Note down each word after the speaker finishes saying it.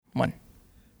1.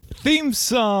 Theme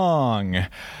song.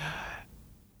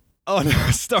 Oh no,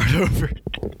 start over.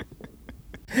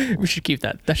 We should keep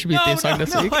that. That should be a theme song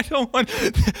this week. I don't want.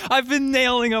 I've been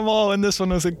nailing them all, and this one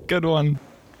was a good one.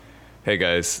 Hey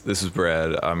guys, this is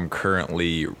Brad. I'm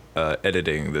currently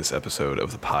editing this episode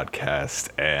of the podcast,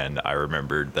 and I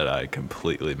remembered that I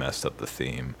completely messed up the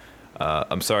theme.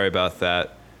 I'm sorry about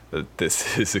that, but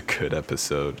this is a good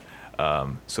episode.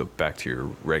 So back to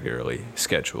your regularly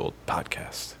scheduled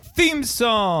podcast. Theme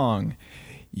song.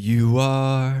 You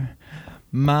are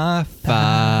my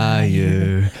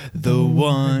fire, the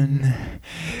one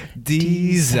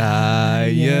desire.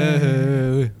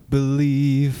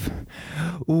 Believe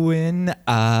when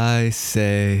I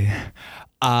say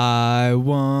I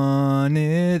want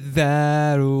it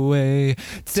that way.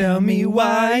 Tell me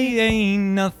why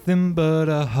ain't nothing but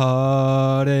a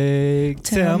heartache.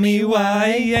 Tell me why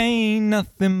ain't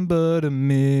nothing but a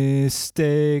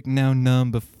mistake. Now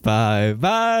number 5,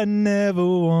 I never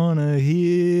wanna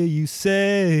hear you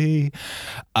say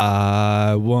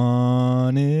I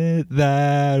want it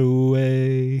that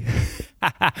way.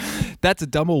 That's a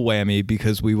double whammy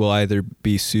because we will either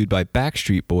be sued by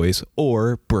Backstreet Boys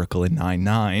or Brooklyn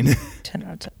Nine-Nine. 10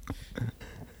 out of 10.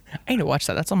 I need to watch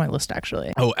that. That's on my list,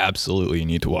 actually. Oh, absolutely. You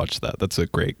need to watch that. That's a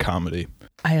great comedy.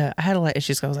 I had a lot of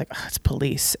issues. I was like, oh, it's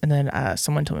police. And then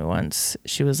someone told me once,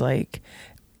 she was like,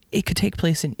 it could take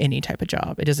place in any type of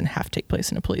job. It doesn't have to take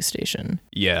place in a police station.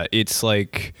 Yeah, it's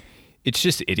like... It's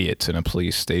just idiots in a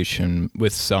police station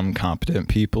with some competent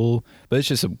people, but it's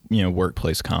just a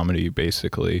workplace comedy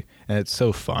basically, and it's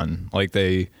so fun. Like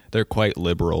they're quite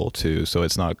liberal too, so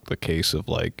it's not the case of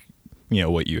like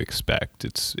what you expect.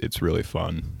 It's really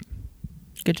fun.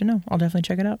 Good to know. I'll definitely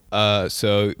check it out.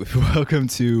 So welcome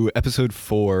to episode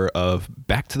 4 of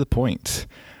Back to the Point.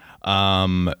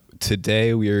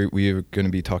 Today we are going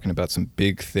to be talking about some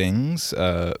big things,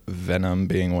 Venom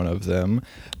being one of them,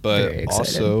 but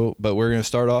we're going to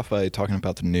start off by talking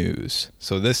about the news.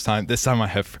 So this time I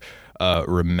have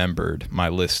remembered my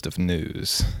list of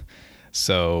news,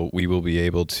 so we will be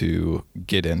able to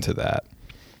get into that.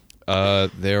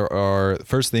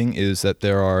 First thing is that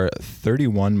there are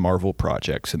 31 Marvel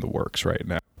projects in the works right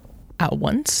now. At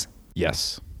once?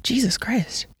 Yes. Jesus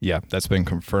Christ. Yeah, that's been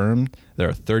confirmed. There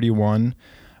are 31.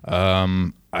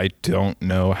 I don't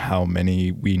know how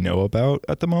many we know about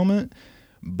at the moment,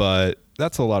 but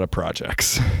that's a lot of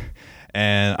projects.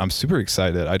 And I'm super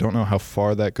excited. I don't know how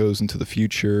far that goes into the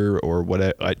future or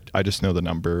what. I just know the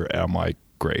number, and I'm like,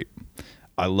 great.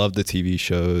 I love the TV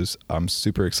shows. I'm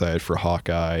super excited for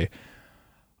Hawkeye.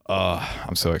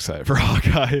 I'm so excited for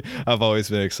Hawkeye. I've always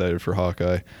been excited for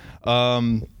Hawkeye.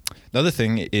 Another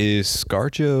thing is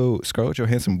Scarlett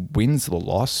Johansson wins the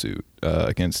lawsuit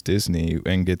against Disney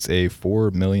and gets a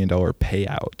 $4 million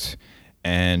payout.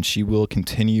 And she will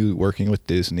continue working with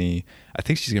Disney. I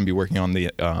think she's going to be working on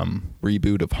the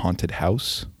reboot of Haunted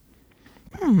House.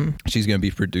 She's going to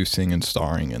be producing and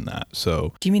starring in that.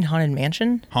 So, do you mean Haunted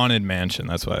Mansion? Haunted Mansion,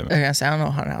 that's what I meant. I guess I don't know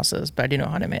what Haunted House is, but I do know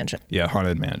Haunted Mansion. Yeah,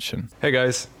 Haunted Mansion. Hey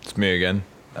guys, it's me again.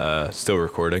 Still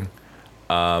recording.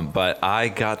 But I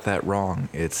got that wrong.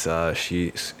 It's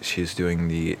she's doing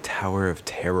the Tower of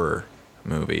Terror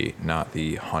movie, not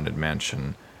the Haunted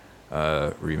Mansion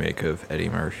remake of Eddie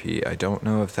Murphy. I don't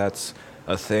know if that's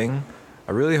a thing.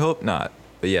 I really hope not.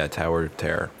 But yeah, Tower of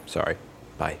Terror. Sorry.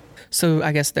 Bye. So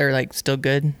I guess they're like still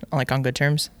good, like on good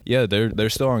terms? Yeah, they're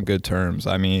still on good terms.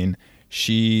 I mean,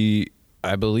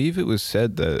 I believe it was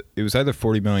said that it was either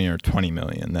 40 million or 20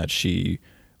 million that she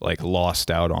like lost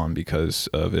out on because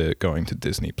of it going to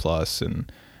Disney Plus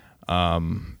and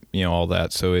all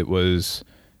that. So it was,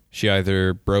 she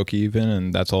either broke even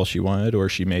and that's all she wanted, or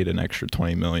she made an extra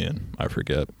 20 million. I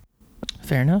forget.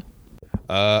 Fair enough.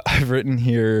 I've written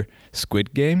here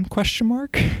Squid Game ?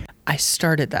 I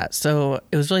started that, so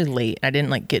it was really late. I didn't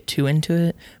like get too into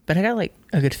it, but I got like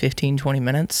a good 15-20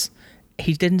 minutes.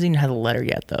 He didn't even have the letter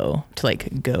yet though to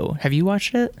like go. Have you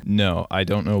watched it? No, I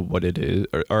don't know what it is,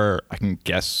 or I can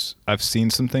guess. I've seen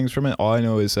some things from it. All I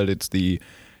know is that it's the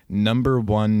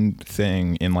 #1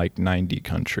 thing in like 90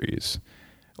 countries.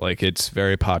 Like it's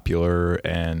very popular,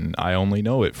 and I only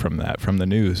know it from the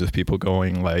news of people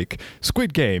going like,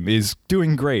 Squid Game is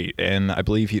doing great. And I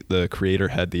believe the creator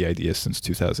had the idea since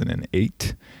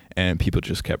 2008, and people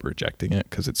just kept rejecting it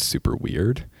because it's super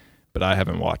weird. But I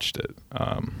haven't watched it.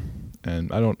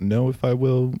 And I don't know if I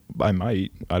will. I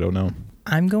might. I don't know.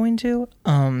 I'm going to.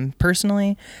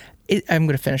 Personally, I'm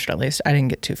going to finish it at least. I didn't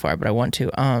get too far, but I want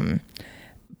to.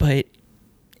 But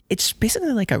it's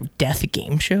basically like a death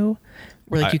game show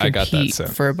where like you I got that compete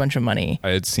sense. for a bunch of money. I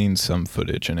had seen some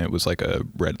footage, and it was like a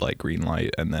red light, green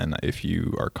light, and then if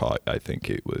you are caught, I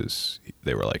think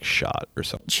they were like shot or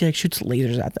something. She like shoots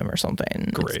lasers at them or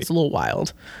something. Great. It's a little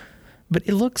wild, but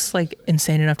it looks like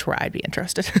insane enough to where I'd be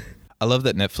interested. I love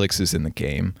that Netflix is in the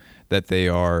game, that they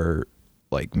are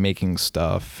like making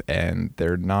stuff, and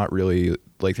they're not really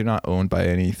like, they're not owned by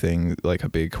anything like a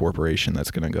big corporation that's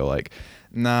going to go like,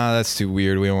 nah, that's too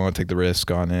weird. We don't want to take the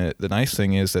risk on it. The nice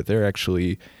thing is that they're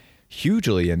actually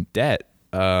hugely in debt.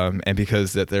 And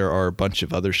because that there are a bunch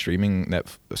of other streaming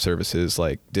net services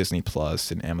like Disney Plus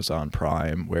and Amazon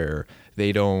Prime where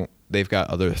they've got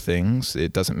other things.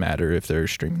 It doesn't matter if their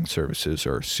streaming services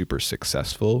are super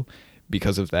successful.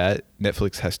 Because of that,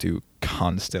 Netflix has to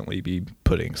constantly be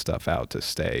putting stuff out to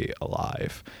stay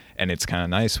alive. And it's kind of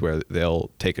nice where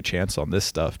they'll take a chance on this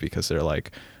stuff because they're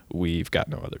like, we've got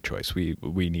no other choice. We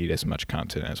need as much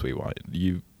content as we want.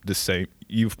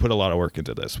 You've put a lot of work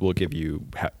into this. We'll give you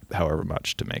however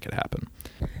much to make it happen.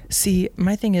 See,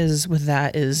 my thing is with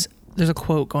that is there's a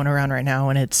quote going around right now,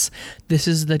 and it's, this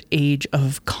is the age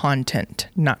of content,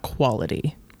 not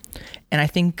quality. And I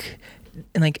think,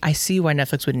 and like, I see why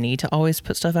Netflix would need to always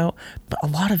put stuff out, but a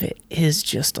lot of it is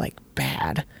just like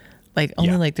bad. Like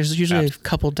only like there's usually a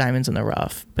couple diamonds in the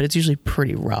rough, but it's usually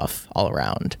pretty rough all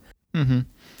around. Mm-hmm.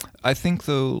 I think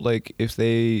though, like if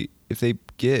they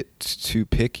get too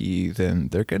picky, then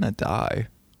they're gonna die.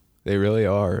 They really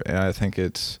are, and I think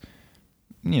it's,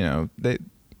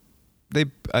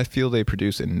 I feel they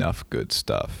produce enough good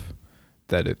stuff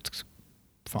that it's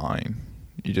fine.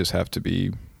 You just have to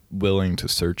be willing to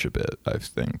search a bit, I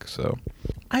think. So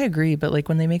I agree, but like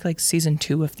when they make like season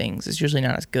 2 of things, it's usually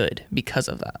not as good because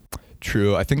of that.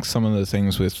 True. I think some of the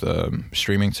things with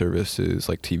streaming services,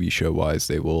 like TV show wise,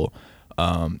 they'll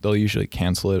usually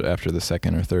cancel it after the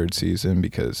second or third season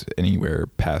because anywhere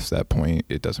past that point,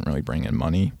 it doesn't really bring in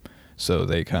money. So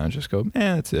they kind of just go,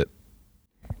 that's it.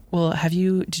 Well, did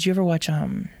you ever watch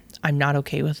I'm Not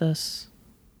Okay With This?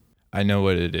 I know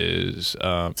what it is.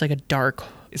 It's like a dark,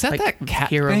 is that like, that cat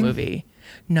hero thing? movie.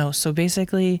 No, so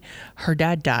basically her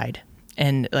dad died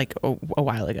and like a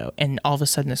while ago, and all of a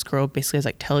sudden this girl basically has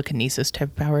like telekinesis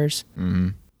type powers. Mm-hmm.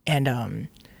 And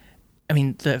I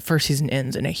mean, the first season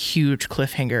ends in a huge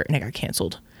cliffhanger and it got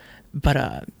canceled.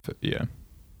 But yeah.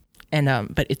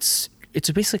 And but it's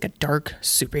basically like a dark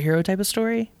superhero type of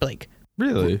story, but like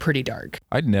really pretty dark.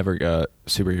 I never got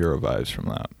superhero vibes from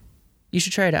that. You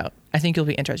should try it out. I think you'll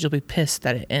be interested. You'll be pissed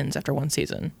that it ends after one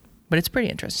season, but it's pretty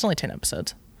interesting. It's only 10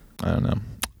 episodes. I don't know.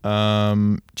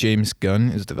 James Gunn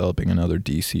is developing another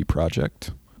DC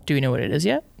project. Do we know what it is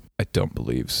yet? I don't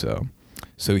believe so.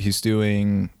 So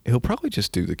he'll probably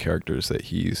just do the characters that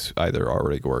he's either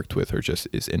already worked with or just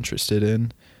is interested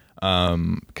in.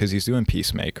 Because he's doing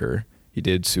Peacemaker. He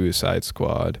did Suicide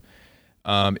Squad.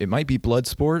 It might be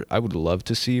Bloodsport. I would love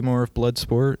to see more of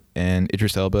Bloodsport. And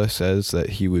Idris Elba says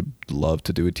that he would love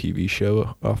to do a TV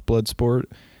show off Bloodsport.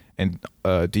 And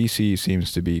DC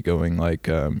seems to be going like,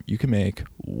 you can make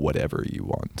whatever you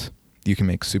want. You can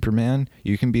make Superman.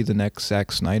 You can be the next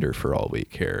Zack Snyder for all we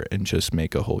care and just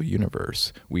make a whole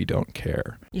universe. We don't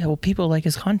care. Yeah, well, people like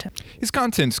his content. His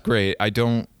content's great. I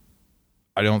don't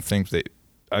think that,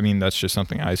 I mean, that's just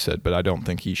something I said, but I don't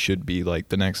think he should be like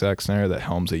the next Zack Snyder that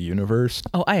helms a universe.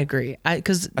 Oh, I agree. I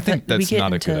think that's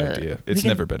not a good idea. It's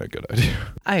never been a good idea.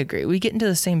 I agree. We get into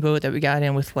the same boat that we got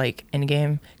in with like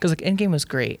Endgame, because like Endgame was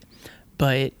great,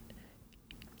 but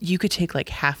you could take like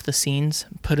half the scenes,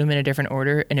 put them in a different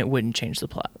order, and it wouldn't change the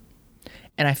plot.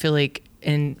 And I feel like,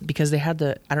 because they had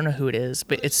I don't know who it is,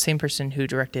 but it's the same person who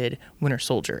directed Winter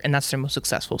Soldier, and that's their most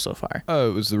successful so far. Oh,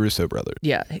 it was the Russo brothers.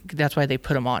 Yeah, that's why they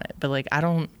put him on it. But like, I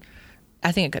think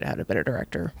it could have had a better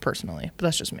director personally, but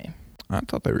that's just me. I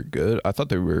thought they were good. I thought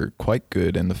they were quite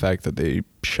good in the fact that they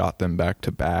shot them back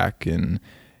to back, and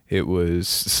it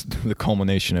was the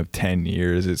culmination of 10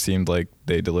 years. It seemed like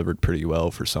they delivered pretty well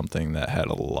for something that had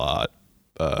a lot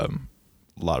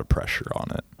of pressure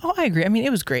on it. Oh, I agree. I mean,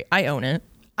 it was great. I own it.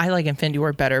 I like Infinity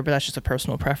War better, but that's just a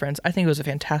personal preference. I think it was a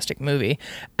fantastic movie.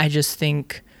 I just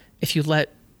think if you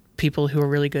let people who are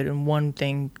really good in one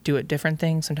thing do a different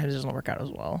thing, sometimes it doesn't work out as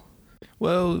well.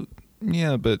 Well,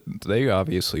 yeah, but they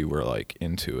obviously were like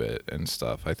into it and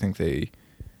stuff. I think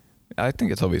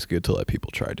it's always good to let people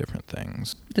try different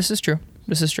things. This is true.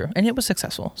 And it was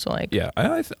successful. So like, yeah,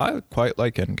 I quite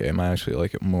like Endgame. I actually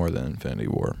like it more than Infinity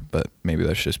War, but maybe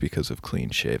that's just because of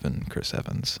clean shaven Chris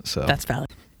Evans. So that's valid.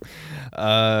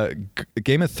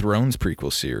 Game of Thrones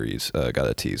prequel series got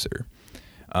a teaser.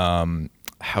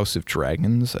 House of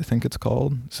Dragons, I think it's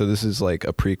called. So this is like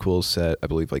a prequel set, I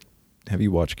believe. Like, have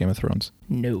you watched Game of Thrones?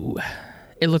 No.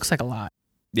 It looks like a lot.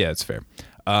 Yeah, it's fair.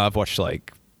 I've watched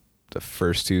like the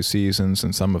first 2 seasons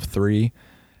and some of 3.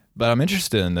 But I'm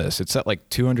interested in this. It's set like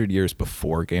 200 years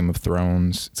before Game of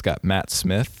Thrones. It's got Matt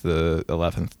Smith, the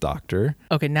 11th Doctor.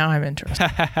 Okay, now I'm interested.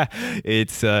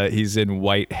 He's in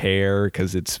white hair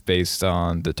because it's based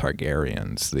on the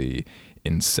Targaryens, the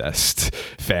incest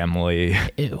family.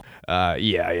 Ew.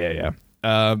 Yeah.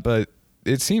 But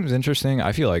it seems interesting.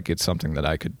 I feel like it's something that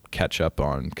I could catch up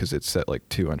on because it's set like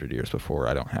 200 years before.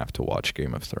 I don't have to watch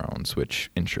Game of Thrones,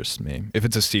 which interests me. If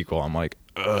it's a sequel, I'm like,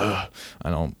 ugh, I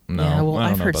don't know. Yeah, well,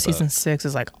 I've know heard about season that. 6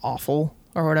 is like awful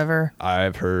or whatever.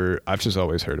 I've just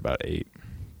always heard about 8.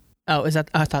 Oh, is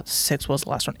that? I thought 6 was the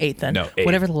last one. 8 then. No, 8.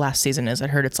 Whatever the last season is, I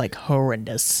heard it's like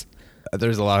horrendous.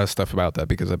 There's a lot of stuff about that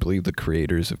because I believe the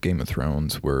creators of Game of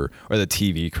Thrones or the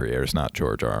TV creators, not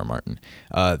George R.R. Martin,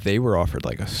 they were offered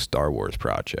like a Star Wars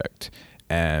project,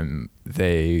 and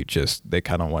they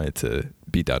kind of wanted to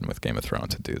be done with Game of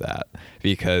Thrones to do that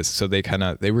because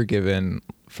they were given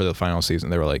for the final season.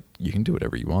 They were like, you can do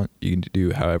whatever you want, you can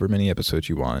do however many episodes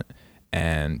you want,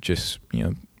 and just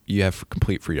you have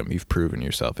complete freedom. You've proven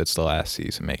yourself. It's the last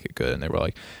season. Make it good. And they were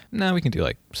like, no, we can do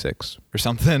like 6 or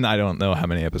something. I don't know how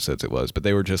many episodes it was, but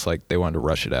they were just like, they wanted to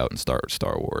rush it out and start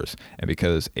Star Wars. And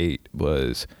because 8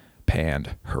 was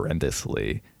panned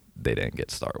horrendously, they didn't get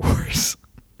Star Wars.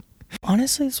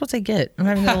 Honestly, that's what they get. I'm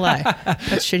not even gonna lie.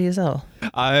 That's shitty as hell.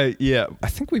 I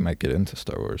think we might get into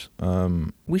Star Wars.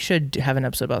 We should have an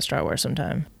episode about Star Wars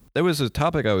sometime. There was a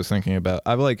topic I was thinking about.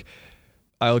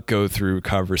 I'll go through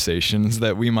conversations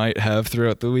that we might have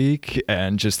throughout the week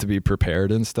and just to be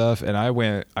prepared and stuff. And I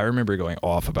remember going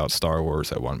off about Star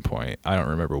Wars at one point. I don't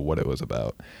remember what it was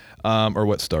about, or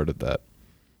what started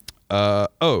that.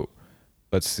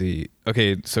 Let's see.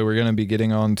 Okay, so we're going to be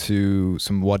getting on to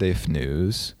some what if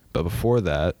news. But before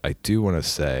that, I do want to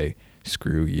say,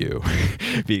 screw you,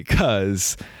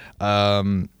 because,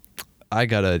 I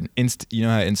got you know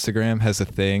how Instagram has a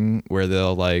thing where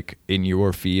they'll like in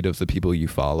your feed of the people you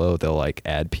follow, they'll like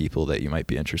add people that you might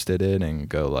be interested in and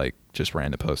go like just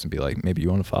random posts and be like, maybe you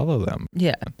want to follow them.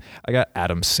 Yeah. I got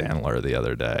Adam Sandler the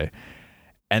other day.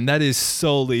 And that is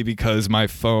solely because my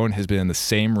phone has been in the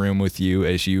same room with you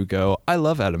as you go, I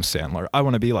love Adam Sandler. I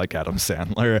want to be like Adam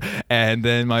Sandler. And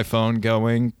then my phone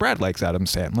going, Brad likes Adam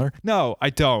Sandler. No, I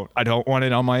don't. I don't want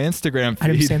it on my Instagram feed.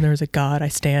 Adam Sandler is a god. I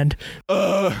stand.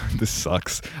 This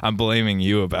sucks. I'm blaming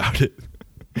you about it.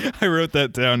 I wrote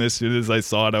that down as soon as I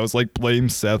saw it. I was like, blame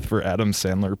Seth for Adam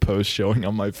Sandler posts showing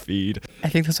on my feed. I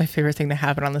think that's my favorite thing to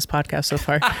happen on this podcast so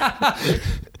far.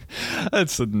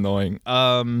 That's annoying.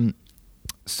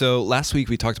 So last week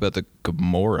we talked about the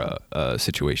Gamora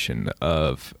situation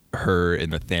of her in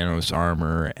the Thanos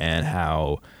armor and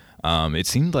how it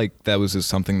seemed like that was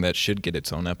something that should get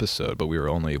its own episode, but we were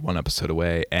only 1 episode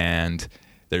away, and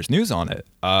there's news on it.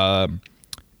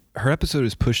 Her episode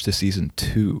is pushed to season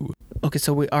 2. Okay,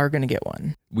 so we are going to get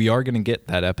one. We are going to get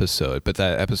that episode, but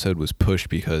that episode was pushed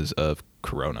because of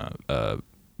Corona.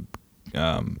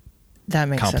 That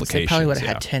makes sense. They probably would have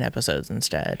yeah. had 10 episodes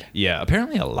instead. Yeah,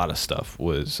 apparently a lot of stuff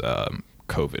was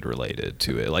COVID related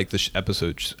to it. Like the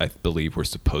episodes, I believe, were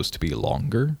supposed to be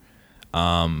longer,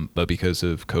 but because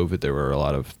of COVID, there were a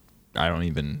lot of, I don't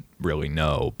even really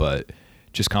know, but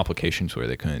just complications where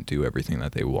they couldn't do everything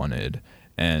that they wanted.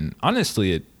 And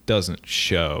honestly, it doesn't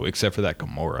show except for that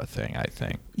Gamora thing, I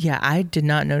think. Yeah, I did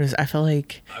not notice. I felt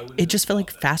like it just felt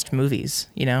like fast movies,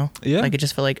 you know? Yeah. Like it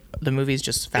just felt like the movie's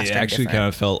just faster. It actually kind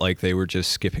of felt like they were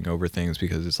just skipping over things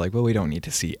because it's like, well, we don't need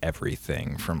to see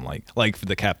everything from like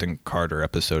the Captain Carter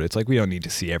episode. It's like, we don't need to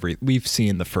see we've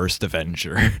seen the first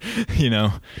Avenger, you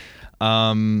know?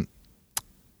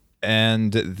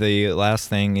 And the last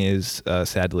thing is,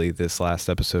 sadly, this last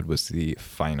episode was the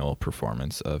final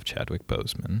performance of Chadwick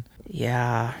Boseman.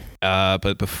 Yeah.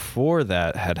 But before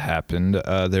that had happened,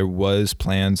 there was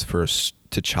plans for a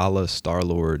T'Challa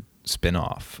Star-Lord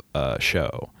spin-off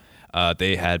show.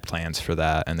 They had plans for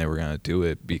that, and they were going to do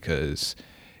it because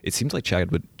it seems like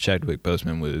Chadwick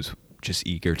Boseman was just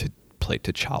eager to play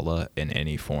T'Challa in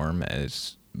any form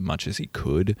as much as he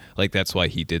could. Like, that's why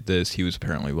he did this. He was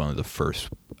apparently one of the first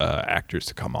actors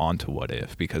to come on to What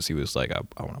If, because he was like,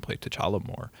 I want to play T'Challa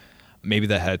more. Maybe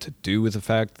that had to do with the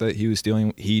fact that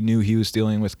he knew he was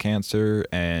dealing with cancer,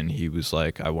 and he was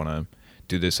like, I want to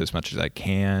do this as much as I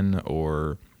can,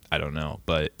 or I don't know.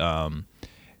 But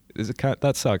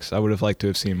that sucks. I would have liked to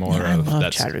have seen more of I love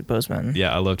that. Chadwick Boseman.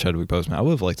 Yeah, I love Chadwick Boseman. I would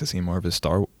have liked to see more of his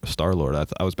Star-Lord.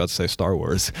 I was about to say Star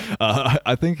Wars.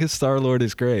 I think his Star-Lord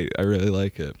is great. I really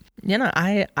like it. You know,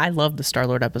 I love the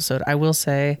Star-Lord episode. I will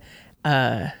say,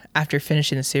 after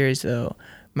finishing the series, though,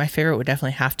 my favorite would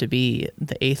definitely have to be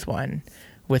the 8th one,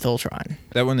 with Ultron.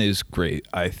 That one is great.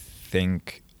 I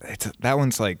think that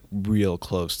one's like real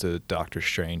close to Doctor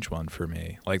Strange one for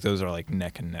me. Like those are like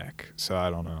neck and neck. So I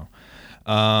don't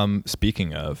know.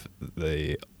 Speaking of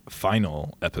the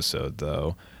final episode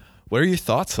though, what are your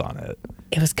thoughts on it?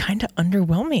 It was kind of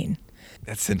underwhelming.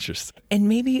 That's interesting. And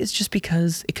maybe it's just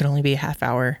because it could only be a half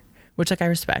hour, which like I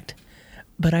respect.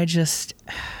 But I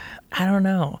don't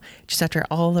know. Just after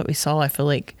all that we saw, I feel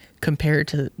like compared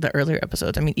to the earlier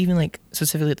episodes, I mean, even like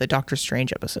specifically the Doctor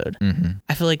Strange episode,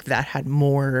 I feel like that had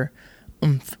more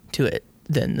oomph to it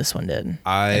than this one did.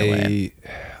 I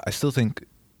still think,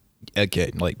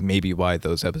 again, like maybe why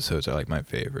those episodes are like my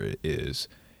favorite is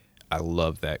I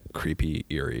love that creepy,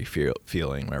 eerie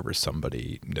feeling whenever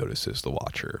somebody notices the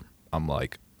Watcher. I'm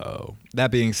like, oh.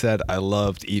 That being said, I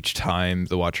loved each time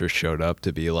the Watcher showed up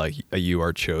to be like, you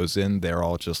are chosen. They're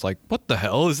all just like, what the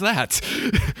hell is that?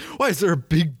 Why is there a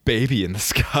big baby in the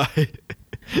sky?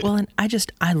 Well, and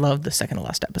I loved the second to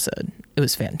last episode. It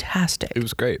was fantastic. It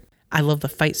was great. I love the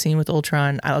fight scene with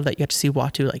Ultron. I love that you got to see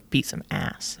Watu like beat some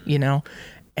ass, you know?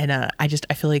 And I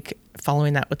feel like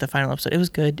following that with the final episode, it was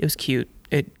good. It was cute.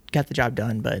 It got the job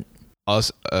done, but.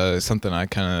 Also, something I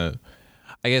kind of,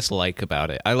 I guess, like about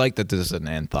it. I like that this is an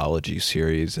anthology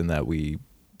series and that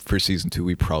for season 2,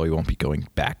 we probably won't be going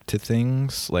back to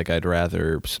things. Like, I'd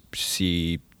rather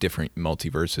see different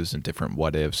multiverses and different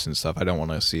what ifs and stuff. I don't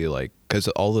want to see, like, because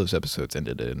all those episodes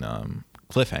ended in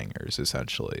cliffhangers,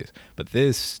 essentially. But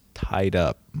this tied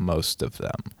up most of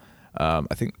them.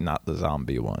 I think not the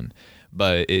zombie one,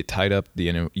 but it tied up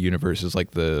the universes,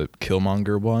 like the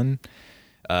Killmonger one.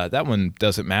 That one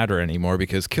doesn't matter anymore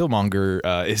because Killmonger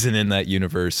isn't in that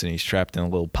universe and he's trapped in a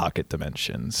little pocket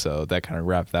dimension. So that kind of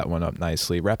wrapped that one up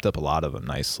nicely, wrapped up a lot of them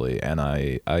nicely. And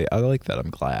I like that. I'm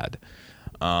glad.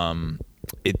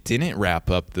 It didn't wrap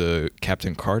up the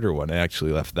Captain Carter one. It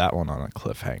actually left that one on a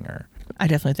cliffhanger. I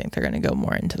definitely think they're going to go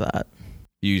more into that.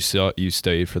 You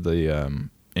stayed for the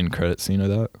end credit scene of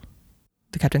that?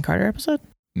 The Captain Carter episode?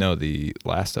 No, the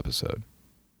last episode.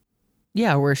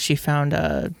 Yeah, where she found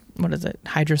what is it,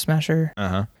 Hydra Smasher?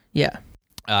 Yeah.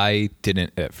 I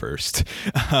didn't at first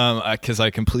because I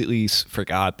completely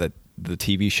forgot that the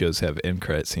TV shows have end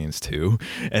credit scenes too,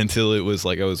 until it was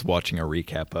like I was watching a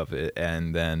recap of it,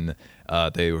 and then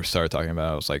they started talking about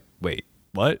it. I was like, wait,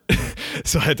 what?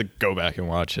 So I had to go back and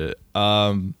watch it.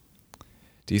 Do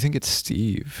you think it's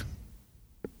Steve?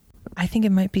 I think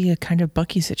it might be a kind of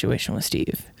Bucky situation with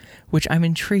Steve, which I'm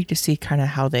intrigued to see kind of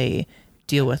how they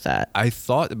deal with that. I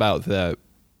thought about that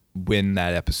when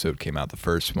that episode came out, the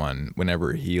first one,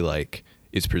 whenever he like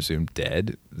is presumed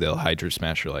dead, the Hydra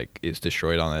Smasher like is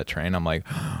destroyed on that train. I'm like,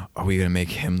 are we gonna make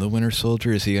him the Winter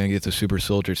Soldier? Is he gonna get the super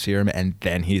soldier serum and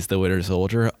then he's the Winter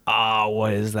Soldier?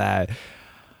 What is that?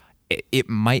 It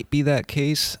might be that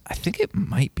case. I think it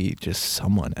might be just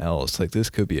someone else. Like this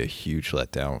could be a huge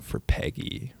letdown for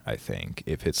Peggy, I think,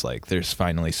 if it's like there's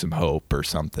finally some hope or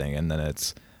something and then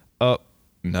it's, oh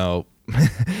no,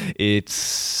 it's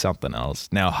something else.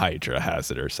 Now Hydra has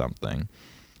it or something.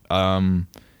 I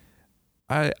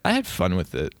had fun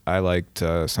with it. I liked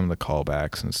some of the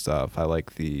callbacks and stuff. I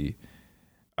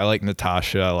like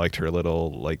Natasha. I liked her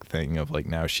little like thing of like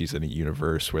now she's in a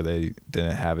universe where they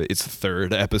didn't have it. It's the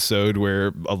third episode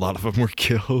where a lot of them were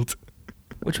killed,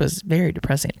 which was very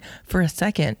depressing. For a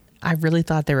second, I really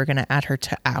thought they were going to add her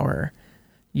to our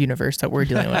universe that we're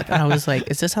dealing with, and I was like,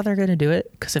 "Is this how they're going to do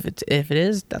it?" Because if it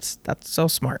is, that's so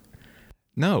smart.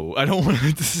 No, I don't want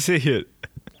to see it.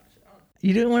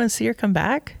 You didn't want to see her come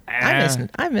back? I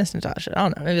miss Natasha. I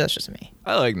don't know. Maybe that's just me.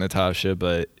 I like Natasha,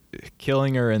 but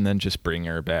killing her and then just bring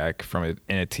her back from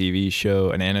in a TV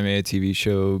show, an animated TV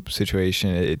show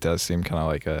situation, it does seem kind of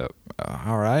like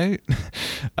all right.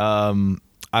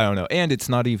 I don't know. And it's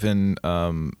not even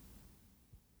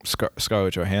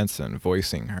Scarlett Johansson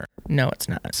voicing her. No, it's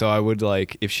not. So I would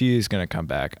like, if she is going to come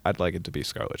back, I'd like it to be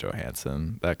Scarlett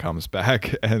Johansson that comes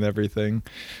back and everything.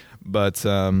 But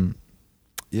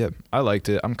yeah, I liked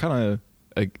it. I'm kind of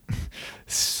like,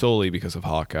 solely because of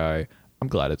Hawkeye. I'm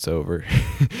glad it's over.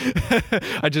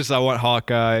 I want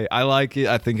Hawkeye. I like it.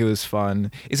 I think it was fun.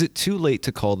 Is it too late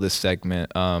to call this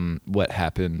segment What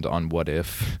Happened on What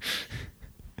If?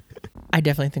 I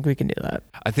definitely think we can do that.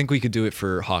 I think we could do it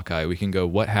for Hawkeye. We can go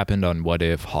What Happened on What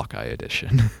If Hawkeye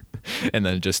edition. And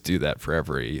then just do that for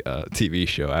every TV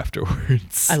show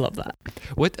afterwards. I love that.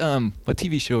 What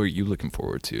TV show are you looking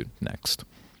forward to next?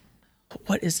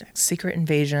 What is next? Secret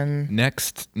Invasion.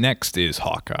 Next is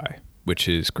Hawkeye, which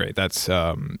is great. That's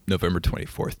November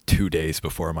 24th, 2 days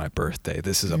before my birthday.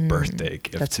 This is a birthday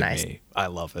gift to nice. me. I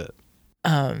love it.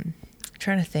 Trying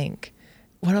to think.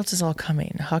 what else is all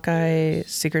coming? Hawkeye,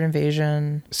 Secret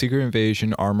Invasion. Secret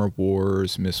Invasion, Armor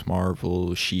Wars, Miss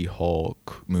Marvel,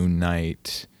 She-Hulk, Moon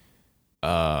Knight.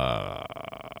 I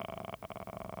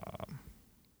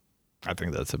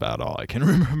think that's about all I can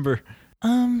remember.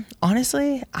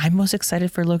 Honestly, I'm most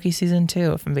excited for Loki season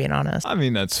 2, if I'm being honest. I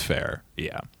mean, that's fair.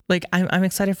 Yeah. Like, I'm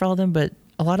excited for all of them, but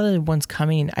a lot of the ones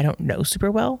coming, I don't know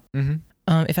super well. Mm-hmm.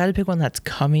 If I had to pick one that's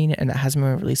coming and that hasn't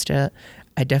been released yet,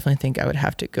 I definitely think I would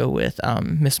have to go with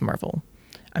Miss Marvel.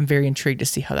 I'm very intrigued to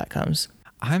see how that comes.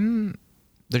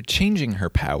 They're changing her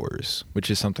powers, which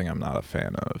is something I'm not a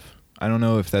fan of. I don't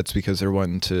know if that's because they're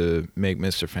wanting to make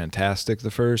Mr. Fantastic the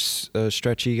first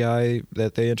stretchy guy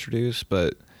that they introduced,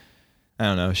 but I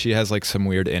don't know. She has like some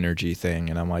weird energy thing,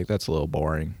 and I'm like, that's a little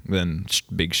boring than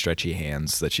big stretchy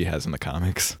hands that she has in the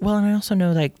comics. Well, and I also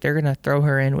know like they're gonna throw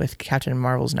her in with Captain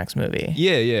Marvel's next movie.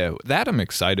 Yeah, that I'm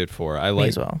excited for. I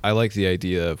like the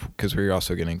idea of, because we're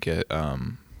also gonna get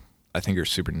I think her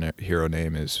superhero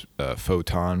name is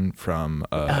Photon from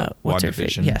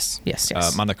WandaVision. Yes.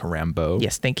 Monica Rambeau.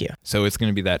 Yes, thank you. So it's going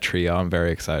to be that trio. I'm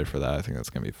very excited for that. I think that's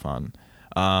going to be fun.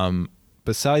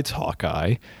 Besides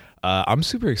Hawkeye, I'm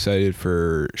super excited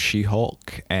for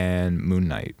She-Hulk and Moon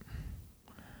Knight.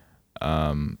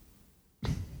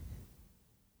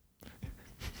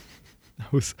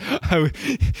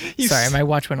 Sorry, my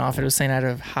watch went off. It was saying out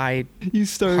of high. You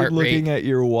started looking at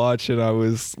your watch, and I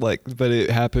was like, but it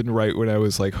happened right when I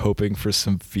was like hoping for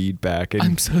some feedback. And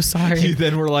I'm so sorry. You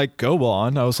then were like, "Go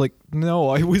on." I was like, "No,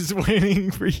 I was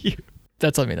waiting for you."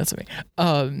 That's on me.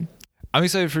 I'm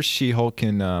excited for She-Hulk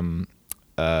and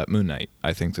Moon Knight.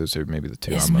 I think those are maybe the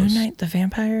two. Is Moon Knight the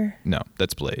vampire? No,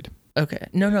 that's Blade. Okay,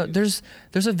 no. There's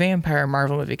a vampire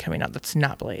Marvel movie coming out that's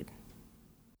not Blade.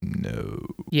 No.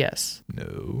 Yes.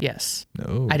 No. Yes.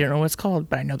 No. I don't know what it's called,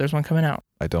 but I know there's one coming out.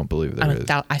 I don't believe there is.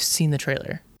 I've seen the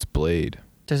trailer. It's Blade.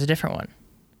 There's a different one.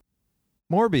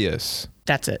 Morbius.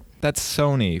 That's it. That's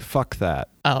Sony. Fuck that.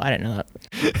 Oh, I didn't know that.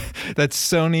 That's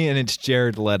Sony, and it's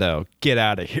Jared Leto. Get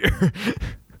out of here.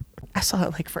 I saw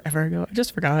it like forever ago. I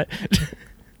just forgot.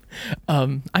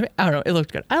 I don't know. It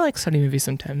looked good. I like Sony movies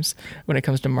sometimes when it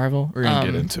comes to Marvel. We're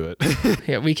gonna get into it.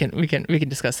 Yeah, we can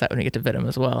discuss that when we get to Venom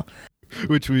as well.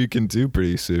 Which we can do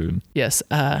pretty soon. Yes.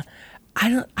 I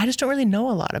just don't really know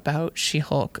a lot about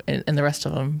She-Hulk and the rest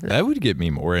of them. That would get me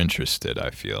more interested,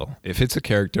 I feel. If it's a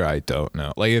character I don't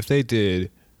know. Like if they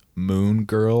did Moon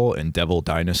Girl and Devil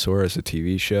Dinosaur as a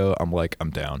TV show, I'm like, I'm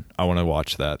down. I want to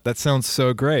watch that. That sounds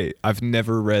so great. I've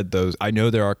never read those. I know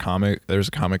there's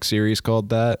a comic series called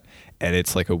that, and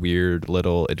it's like a weird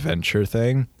little adventure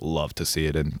thing. Love to see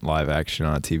it in live action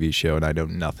on a TV show, and I know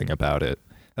nothing about it.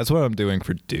 That's what I'm doing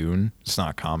for Dune. It's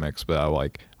not comics, but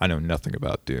I know nothing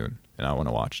about Dune, and I want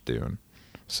to watch Dune.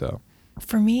 So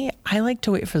for me, I like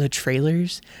to wait for the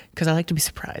trailers because I like to be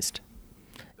surprised.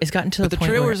 It's gotten to the point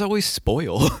where the trailers always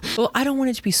spoil. Well, I don't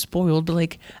want it to be spoiled, but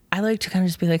like I like to kind of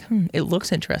just be like, it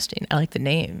looks interesting. I like the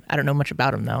name. I don't know much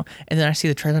about him though. And then I see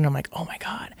the trailer and I'm like, oh my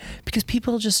God. Because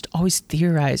people just always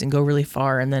theorize and go really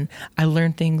far. And then I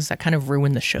learn things that kind of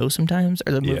ruin the show sometimes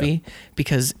or the movie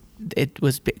because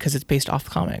it's based off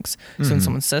comics. So when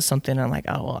someone says something, I'm like,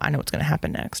 oh, well, I know what's going to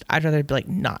happen next. I'd rather be like,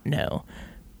 not know.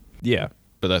 Yeah.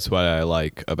 But that's what I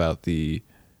like about the,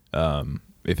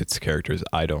 if it's characters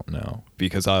I don't know,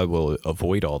 because I will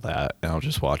avoid all that and I'll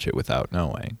just watch it without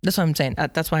knowing. That's what I'm saying.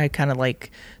 That's why I kind of like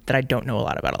that I don't know a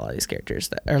lot about a lot of these characters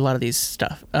or a lot of the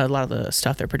stuff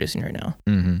they're producing right now.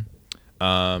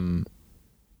 I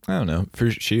don't know. For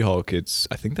She-Hulk, I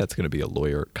think that's going to be a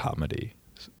lawyer comedy.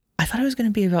 I thought it was going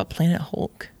to be about Planet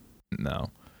Hulk. No.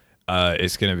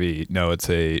 It's going to be,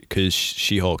 because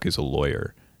She-Hulk is a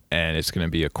lawyer and it's going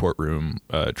to be a courtroom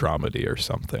dramedy or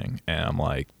something. And I'm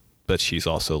like, but she's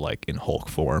also like in Hulk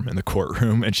form in the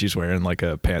courtroom and she's wearing like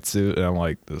a pantsuit and I'm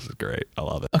like, this is great. I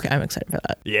love it. Okay, I'm excited for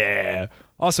that. Yeah.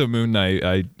 Also Moon Knight.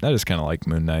 I just kind of like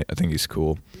Moon Knight. I think he's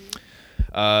cool.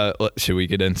 Should we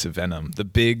get into Venom? I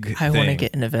want to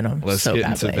get into Venom. Let's get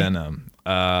into Venom.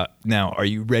 Now, are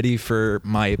you ready for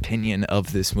my opinion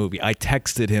of this movie? I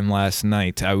texted him last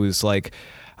night. I was like,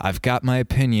 I've got my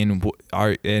opinion.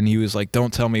 And he was like,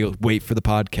 don't tell me, wait for the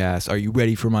podcast. Are you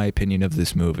ready for my opinion of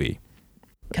this movie?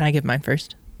 Can I give mine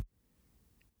first?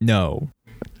 No.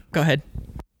 Go ahead.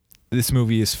 This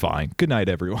movie is fine. Good night,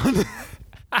 everyone.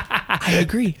 I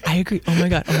agree. Oh my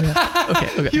God.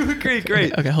 Okay. You agree.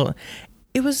 Great. Okay, hold on.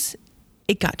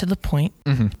 It got to the point.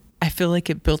 Mm-hmm. I feel like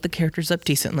it built the characters up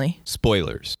decently.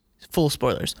 Spoilers. Full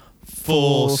spoilers.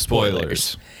 Full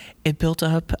spoilers. It built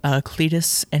up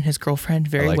Cletus and his girlfriend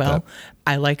very well. That.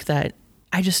 I like that.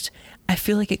 I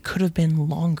feel like it could have been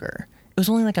longer. It was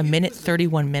only like a minute,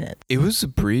 31 minutes. It was a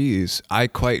breeze. I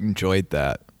quite enjoyed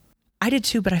that. I did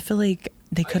too, but I feel like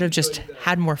they could have just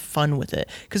had more fun with it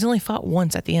because they only fought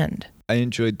once at the end. I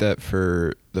enjoyed that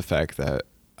for the fact that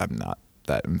I'm not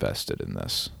that invested in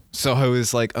this. So I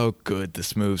was like, oh, good,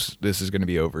 this is going to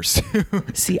be over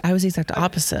soon. See, I was the exact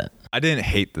opposite. I didn't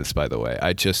hate this, by the way.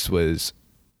 I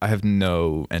have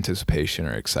no anticipation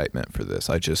or excitement for this.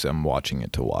 I just am watching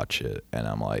it to watch it. And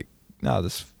I'm like, no,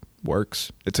 this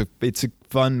works. It's a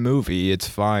fun movie. It's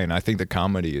fine. I think the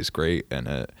comedy is great in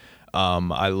it. I'm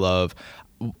going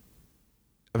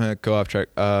to go off track.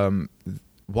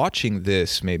 Watching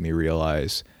this made me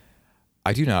realize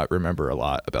I do not remember a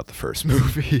lot about the first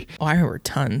movie. Oh, I remember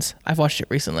tons. I've watched it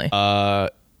recently.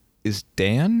 Is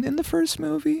Dan in the first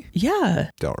movie? Yeah.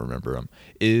 Don't remember him.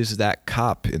 Is that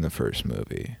cop in the first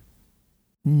movie?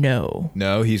 No.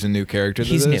 No, he's a new character.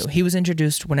 He's new. He was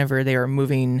introduced whenever they were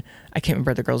moving. I can't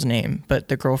remember the girl's name, but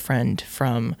the girlfriend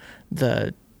from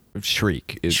the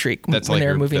Shriek. That's when they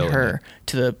were moving her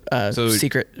to the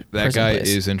secret. That guy place.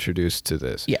 Is introduced to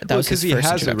this. Yeah, that was his first because he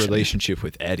has a introduction. relationship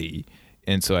with Eddie.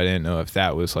 And so I didn't know if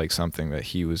that was like something that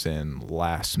he was in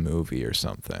last movie or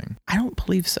something. I don't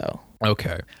believe so.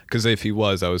 Okay. Because if he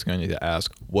was, I was going to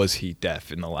ask, was he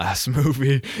deaf in the last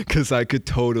movie? Because I could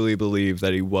totally believe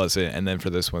that he wasn't. And then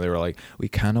for this one, they were like, we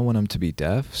kind of want him to be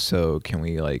deaf. So can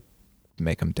we like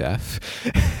make him deaf?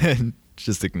 And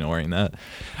just ignoring that.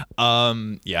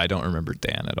 Yeah, I don't remember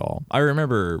Dan at all. I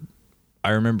remember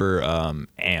Anne.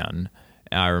 And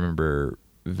I remember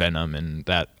Venom and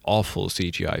that awful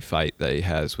CGI fight that he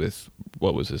has with,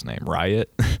 what was his name,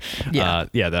 Riot. Yeah.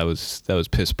 That was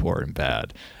piss poor and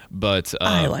bad, but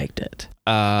I liked it.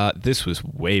 This was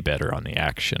way better on the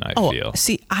action. I feel.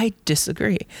 See, I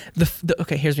disagree.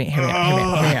 Okay, hear me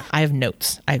out. I have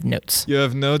notes. You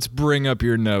have notes. Bring up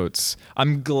your notes.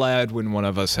 I'm glad when one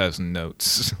of us has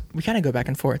notes. We kind of go back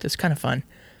and forth. It's kind of fun.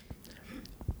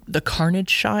 The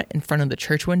Carnage shot in front of the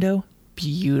church window.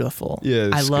 Beautiful. Yeah,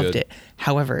 I loved good. it.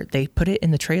 However, they put it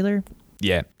in the trailer.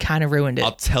 Yeah. Kind of ruined it.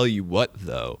 I'll tell you what,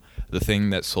 though. The thing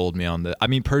that sold me on I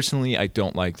mean, personally, I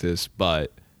don't like this,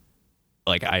 but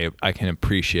like I can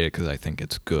appreciate it because I think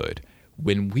it's good.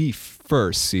 When we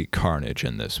first see Carnage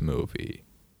in this movie,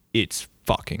 it's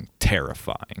fucking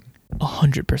terrifying.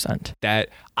 100%. That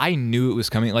I knew it was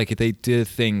coming. Like they did a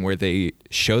thing where they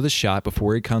show the shot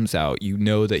before he comes out. You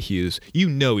know that he's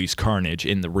Carnage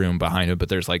in the room behind him, but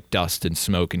there's like dust and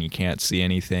smoke and you can't see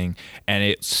anything.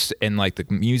 And like the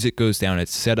music goes down.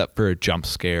 It's set up for a jump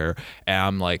scare.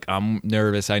 And I'm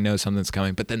nervous. I know something's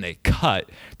coming. But then they cut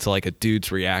to like a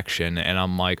dude's reaction, and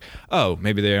I'm like, oh,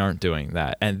 maybe they aren't doing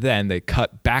that. And then they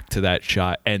cut back to that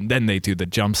shot, and then they do the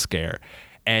jump scare.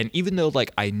 And even though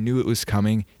like I knew it was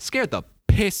coming, it scared the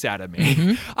piss out of me.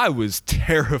 Mm-hmm. I was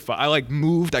terrified. I like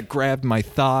moved. I grabbed my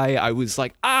thigh. I was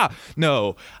like,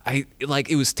 no.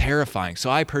 It was terrifying. So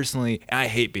I personally, I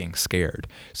hate being scared.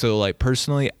 So like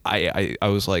personally, I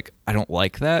was like, I don't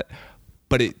like that.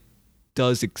 But it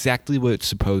does exactly what it's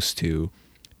supposed to.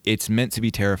 It's meant to be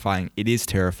terrifying. It is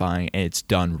terrifying, and it's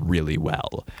done really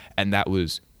well. And that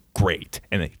was great,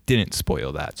 and they didn't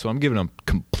spoil that, so I'm giving them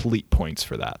complete points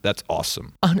for that. That's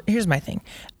awesome. Here's my thing.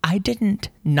 I didn't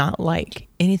not like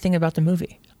anything about the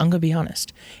movie. I'm gonna be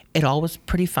honest. It all was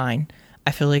pretty fine.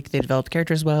 I feel like they developed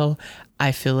characters well.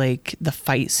 I feel like the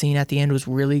fight scene at the end was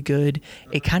really good.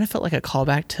 It kind of felt like a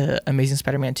callback to Amazing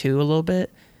Spider-Man 2 a little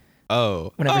bit. A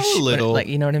little. Like,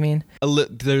 you know what I mean?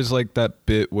 There's like that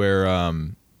bit where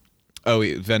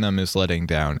Venom is letting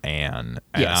down Anne.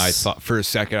 And yes. I thought for a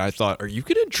second, are you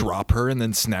going to drop her and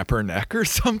then snap her neck or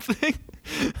something?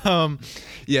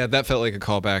 Yeah, that felt like a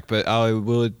callback, but I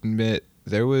will admit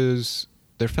there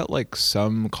felt like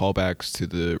some callbacks to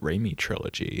the Raimi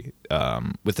trilogy,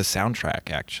 with the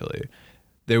soundtrack, actually.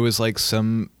 There was like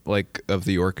some like of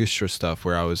the orchestra stuff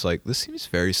where I was like, this seems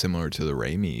very similar to the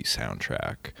Raimi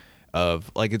soundtrack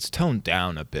of like, it's toned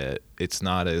down a bit. It's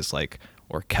not as like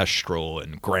orchestral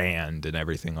and grand and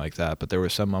everything like that, but there were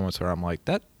some moments where I'm like,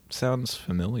 that sounds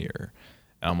familiar,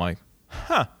 and I'm like,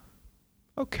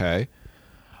 okay.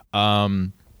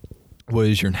 What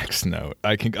is your next note?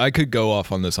 I could go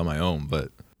off on this on my own,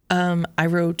 but I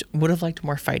wrote, would have liked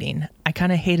more fighting. I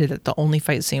kind of hated it. The only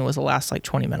fight scene was the last like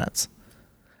 20 minutes.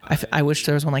 I wish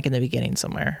there was one like in the beginning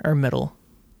somewhere or middle.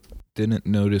 Didn't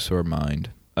notice or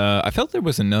mind. I felt there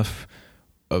was enough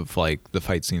of like the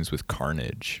fight scenes with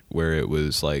Carnage where it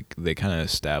was like they kind of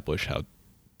establish how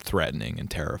threatening and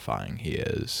terrifying he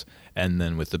is, and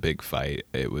then with the big fight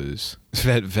it was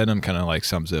Venom kind of like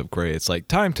sums it up great. It's like,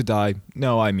 time to die.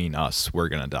 No, I mean us, we're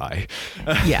gonna die.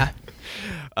 Yeah.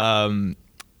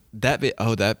 That bit,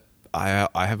 I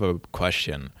have a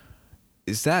question.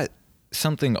 Is that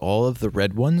something all of the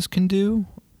red ones can do?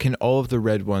 can all of the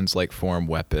red ones like form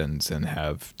weapons and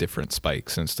have different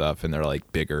spikes and stuff, and they're like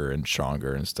bigger and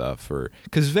stronger and stuff? Or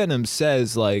because Venom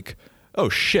says like, oh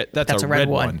shit, that's a red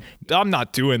one. I'm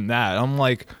not doing that. I'm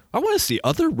like, I want to see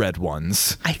other red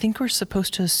ones. I think we're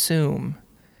supposed to assume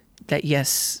that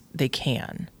yes, they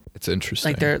can. It's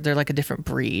interesting. Like they're like a different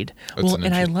breed.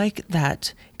 And I like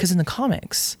that because in the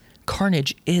comics,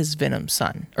 Carnage is Venom's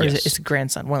son, or is it, it's a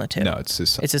grandson, one of the two. No, it's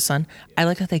his son. It's his son. I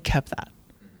like that they kept that,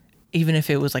 even if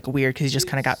it was like weird because he just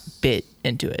kind of got bit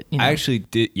into it. You know? I actually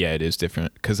did. Yeah, it is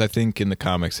different because I think in the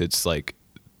comics it's like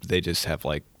they just have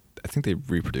like, I think they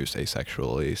reproduce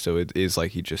asexually, so it is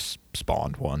like he just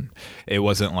spawned one. It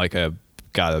wasn't like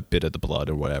got a bit of the blood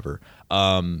or whatever.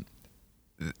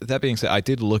 That being said, I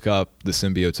did look up the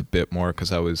symbiotes a bit more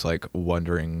because I was like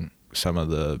wondering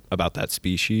about that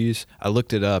species. I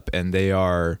looked it up, and they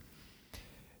are.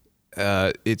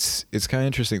 It's kind of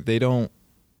interesting. They don't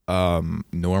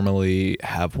normally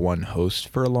have one host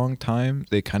for a long time.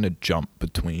 They kind of jump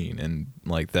between, and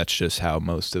like that's just how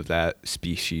most of that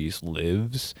species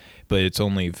lives. But it's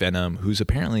only Venom, who's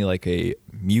apparently like a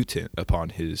mutant upon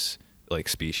his like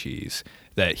species,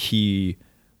 that he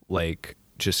like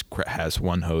just has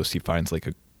one host. He finds like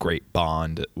a great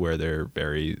bond where they're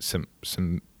very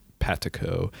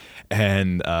simpatico,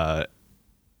 and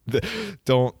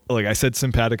don't, like, I said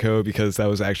simpatico because that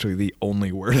was actually the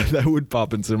only word that would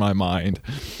pop into my mind.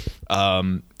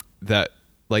 That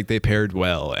like they paired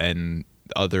well, and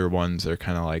other ones are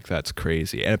kind of like, that's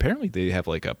crazy. And apparently they have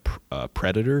like a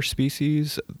predator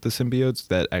species, the symbiotes,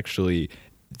 that actually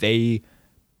they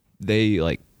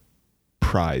like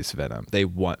prize Venom. They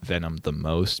want Venom the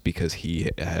most because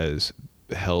he has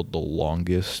held the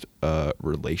longest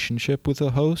relationship with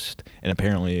a host, and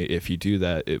apparently if you do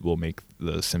that, it will make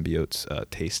the symbiotes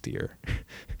tastier,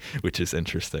 which is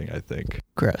interesting. I think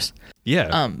gross.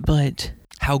 Yeah. But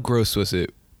how gross was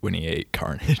it when he ate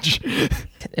Carnage?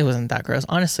 It wasn't that gross,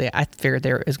 honestly. I figured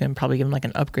they was gonna probably give him like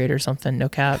an upgrade or something. No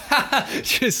cap.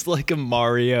 Just like a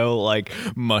Mario like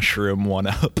mushroom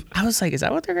 1-up. I was like, is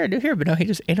that what they're gonna do here? But no, he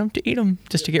just ate them to eat them,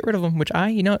 just to get rid of them, which I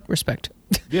respect.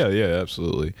 Yeah,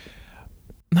 absolutely.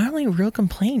 My only real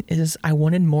complaint is I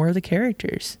wanted more of the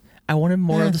characters. I wanted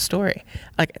more of the story.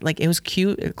 Like it was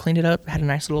cute. It cleaned it up. Had a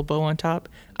nice little bow on top.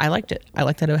 I liked it. I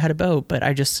liked that it had a bow, but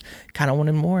I just kind of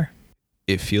wanted more.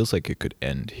 It feels like it could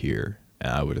end here,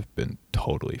 and I would have been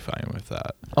totally fine with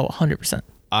that. Oh,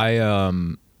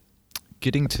 100%.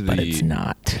 Getting to but it's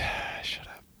not. Shut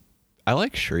up. I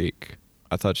like Shriek.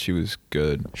 I thought she was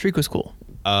good. Shriek was cool.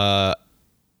 Kind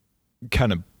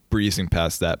of breezing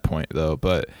past that point though,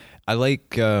 but I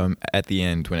like at the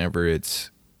end whenever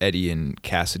it's Eddie and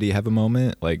Cassidy have a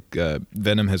moment, like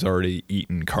Venom has already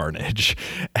eaten Carnage,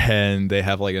 and they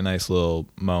have like a nice little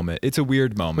moment. It's a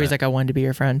weird moment. Where he's like, I wanted to be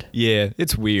your friend. Yeah,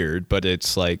 it's weird, but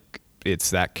it's like,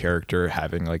 it's that character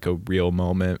having like a real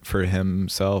moment for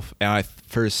himself. And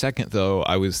for a second though,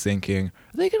 I was thinking,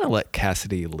 are they gonna let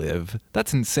Cassidy live?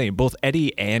 That's insane. Both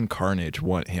Eddie and Carnage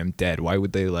want him dead. Why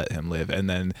would they let him live? And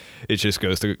then it just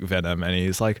goes to Venom, and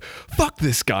he's like, fuck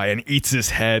this guy, and eats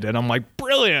his head. And I'm like,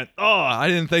 brilliant. Oh, I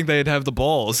didn't think they'd have the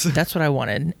balls. That's what I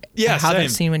wanted. Yeah, how same. that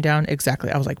scene went down,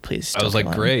 exactly. I was like, please. I was like,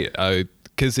 great.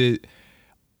 Because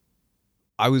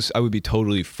I would be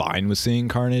totally fine with seeing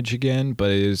Carnage again,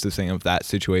 but it is the thing of that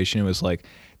situation. It was like,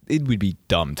 it would be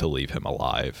dumb to leave him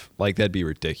alive. Like, that'd be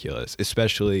ridiculous,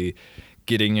 especially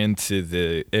getting into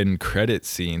the end credit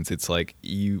scenes. It's like,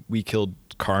 we killed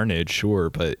Carnage, sure,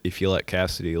 but if you let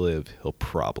Cassidy live, he'll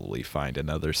probably find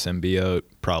another symbiote,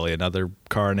 probably another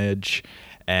Carnage,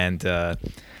 and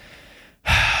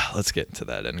let's get into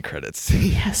that end credits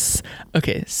scene. Yes.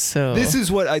 Okay, so this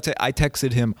is what I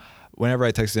texted him. Whenever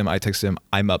I texted him,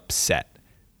 I'm upset.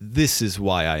 This is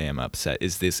why I am upset,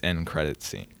 is this end credit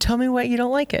scene. Tell me why you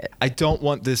don't like it. I don't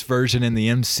want this version in the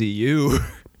MCU.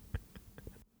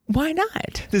 Why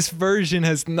not? This version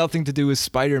has nothing to do with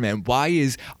Spider-Man. Why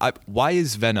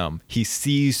is Venom? He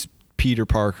sees Peter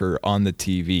Parker on the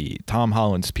TV, Tom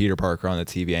Holland's Peter Parker on the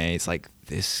TV, and he's like,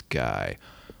 this guy.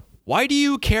 Why do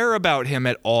you care about him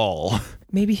at all?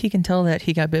 Maybe he can tell that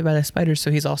he got bit by the spider, so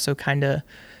he's also kind of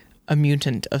a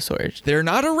mutant of sorts. They're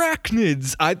not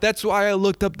arachnids. That's why I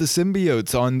looked up the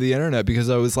symbiotes on the internet, because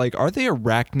I was like, are they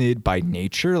arachnid by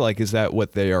nature? Like, is that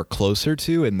what they are closer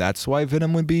to? And that's why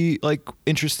Venom would be like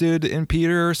interested in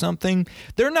Peter or something?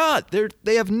 They're not.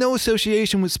 They have no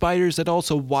association with spiders at all.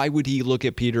 So why would he look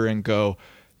at Peter and go,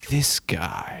 this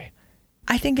guy?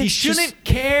 I think he shouldn't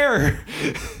care.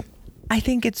 I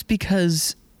think it's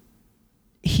because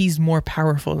he's more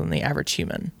powerful than the average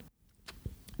human.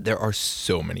 There are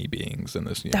so many beings in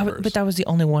this universe. But that was the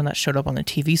only one that showed up on the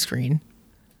TV screen.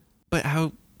 But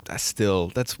how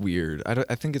that's weird.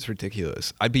 I think it's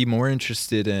ridiculous. I'd be more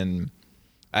interested in.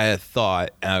 I had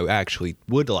thought, and I actually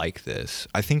would like this.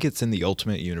 I think it's in the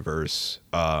Ultimate Universe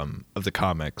of the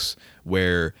comics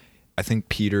where I think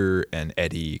Peter and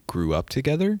Eddie grew up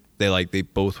together. They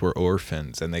both were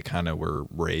orphans and they kind of were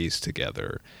raised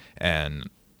together. And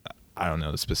I don't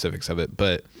know the specifics of it,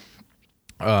 but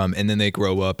and then they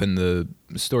grow up and the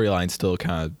storyline still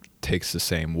kind of takes the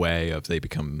same way of they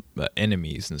become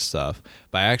enemies and stuff.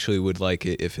 But I actually would like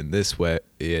it if in this way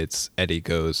it's Eddie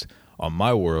goes, on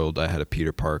my world, I had a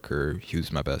Peter Parker. He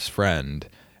was my best friend,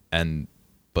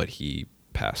 but he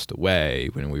passed away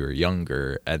when we were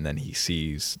younger. And then he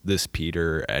sees this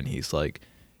Peter, and he's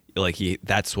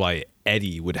that's why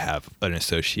Eddie would have an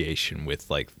association with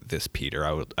like this Peter.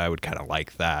 I would kind of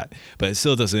like that, but it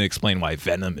still doesn't explain why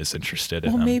Venom is interested in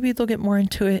him. Well, maybe they'll get more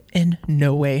into it in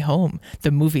No Way Home,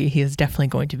 the movie he is definitely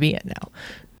going to be in now.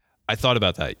 I thought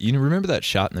about that. You remember that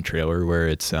shot in the trailer where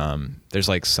it's there's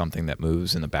like something that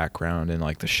moves in the background in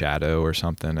like the shadow or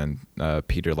something, and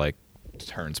Peter like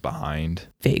turns behind.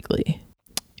 Vaguely.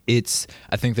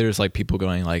 I think there's like people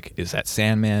going like, is that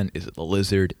Sandman? Is it the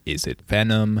Lizard? Is it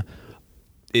Venom?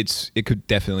 It could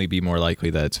definitely be more likely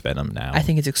that it's Venom now. I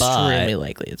think it's extremely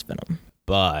likely it's Venom.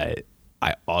 But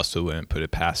I also wouldn't put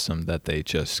it past them that they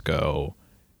just go,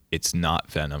 it's not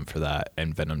Venom for that,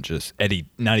 and Venom just Eddie,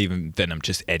 not even Venom,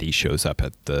 just Eddie shows up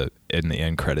in the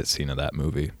end credit scene of that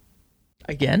movie.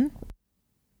 Again?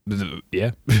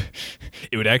 Yeah.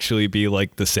 It would actually be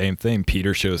like the same thing.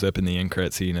 Peter shows up in the end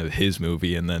credit scene of his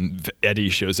movie, and then Eddie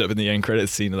shows up in the end credit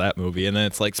scene of that movie, and then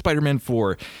it's like Spider-Man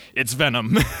 4, it's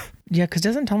Venom. Yeah, because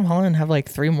doesn't Tom Holland have like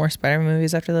 3 more Spider-Man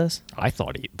movies after this? I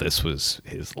thought this was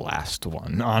his last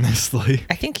one, honestly.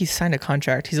 I think he's signed a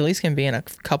contract. He's at least going to be in a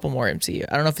couple more MCU.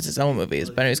 I don't know if it's his own movies,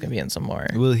 but he's going to be in some more.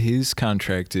 Well, his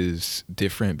contract is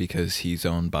different because he's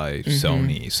owned by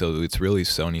Sony, so it's really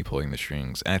Sony pulling the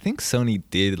strings. And I think Sony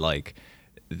did like,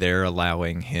 they're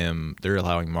allowing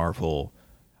Marvel.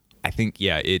 I think,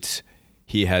 yeah,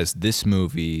 he has this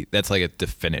movie that's like a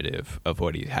definitive of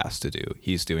what he has to do.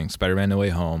 He's doing Spider-Man No Way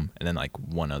Home and then like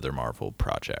one other Marvel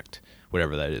project,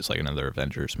 whatever that is, like another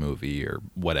Avengers movie or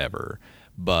whatever.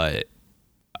 But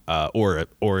or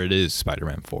it is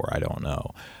Spider-Man 4, I don't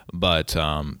know. But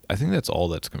I think that's all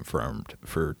that's confirmed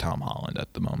for Tom Holland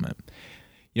at the moment.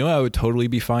 You know what I would totally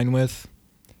be fine with?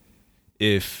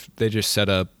 If they just set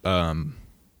up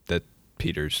that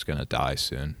Peter's going to die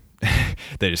soon.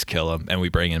 They just kill him and we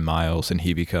bring in Miles and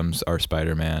he becomes our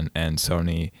Spider-Man. And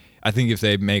Sony, I think if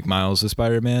they make Miles a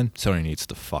Spider-Man, Sony needs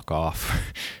to fuck off.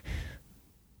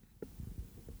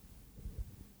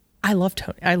 I love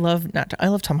Tony. I love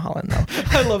Tom Holland though.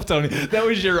 I love Tony. That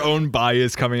was your own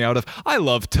bias coming out of, I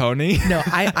love Tony. No,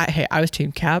 I was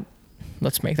Team Cap.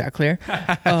 Let's make that clear.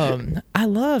 I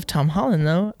love Tom Holland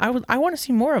though. I want to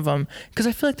see more of him because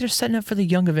I feel like they're setting up for the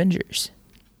Young Avengers.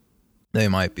 They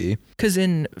might be. Because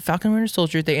in Falcon Winter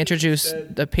Soldier, they introduced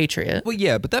the Patriot. Well,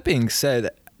 yeah, but that being said,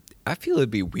 I feel it'd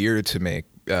be weird to make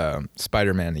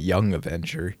Spider-Man a young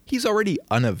Avenger. He's already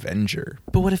an Avenger.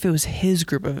 But what if it was his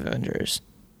group of Avengers?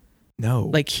 No.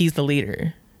 Like, he's the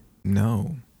leader.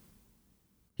 No.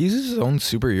 He's his own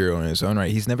superhero in his own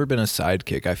right. He's never been a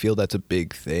sidekick. I feel that's a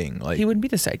big thing. Like, he wouldn't be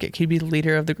the sidekick. He'd be the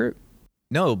leader of the group.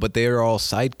 No, but they are all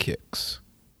sidekicks.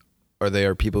 Or they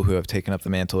are people who have taken up the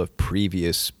mantle of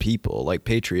previous people. Like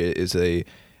Patriot is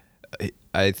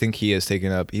I think he has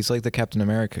taken up, he's like the Captain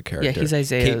America character. Yeah, he's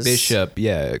Isaiah's.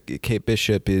 Kate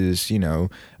Bishop is,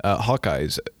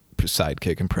 Hawkeye's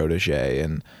sidekick and protege.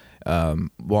 And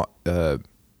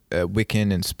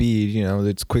Wiccan and Speed,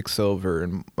 it's Quicksilver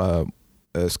and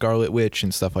Scarlet Witch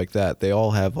and stuff like that. They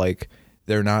all have like,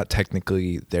 they're not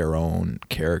technically their own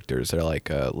characters. They're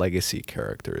like legacy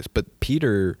characters. But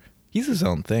Peter, he's his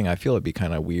own thing. I feel it'd be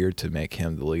kind of weird to make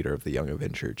him the leader of the Young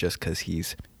Avenger just because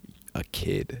he's a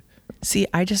kid. See,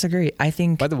 I disagree. I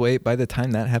think... By the way, by the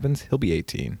time that happens, he'll be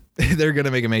 18. They're going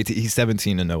to make him 18. He's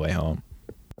 17 in No Way Home.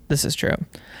 This is true.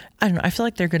 I don't know. I feel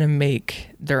like they're going to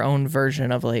make their own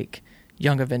version of like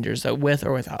Young Avengers though, with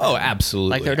or without Oh, him. Absolutely.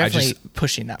 Like they're definitely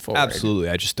pushing that forward. Absolutely.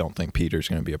 I just don't think Peter's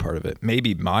going to be a part of it.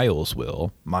 Maybe Miles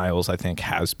will. Miles, I think,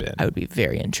 has been. I would be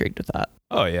very intrigued with that.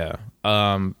 Oh, yeah.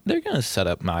 They're going to set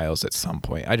up Miles at some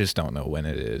point. I just don't know when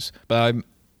it is. But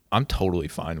I'm totally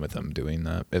fine with them doing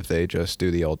that. If they just do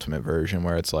the ultimate version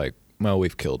where it's like, well,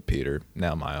 we've killed Peter.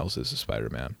 Now Miles is a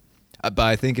Spider-Man. But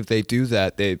I think if they do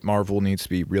that, Marvel needs to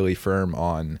be really firm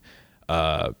on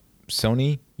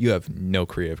Sony. You have no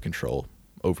creative control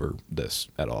over this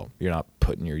at all. You're not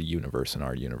putting your universe in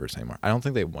our universe anymore. I don't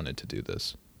think they wanted to do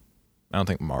this. I don't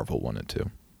think Marvel wanted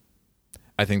to.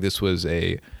 I think this was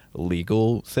a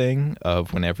legal thing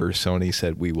of whenever Sony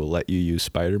said we will let you use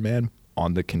Spider-Man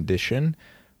on the condition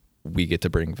we get to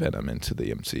bring Venom into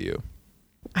the MCU.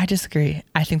 I disagree.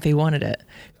 I think they wanted it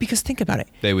because think about it.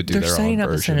 They would do their own version. They're setting up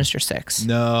the Sinister Six.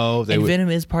 No, and Venom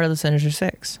is part of the Sinister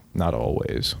Six. Not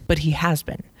always, but he has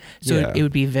been. So it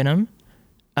would be Venom.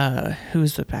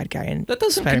 Who's the bad guy in that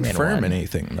doesn't Spider-Man confirm 1.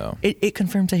 anything though. It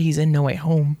confirms that he's in No Way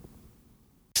Home.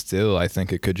 Still, I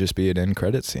think it could just be an end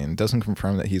credit scene. It doesn't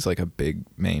confirm that he's like a big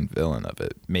main villain of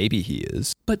it. Maybe he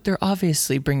is. But they're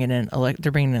obviously bringing in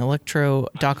Electro,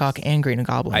 Doc Ock, and Green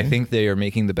Goblin. I think they are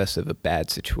making the best of a bad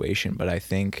situation, but I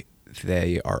think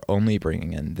they are only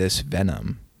bringing in this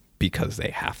Venom because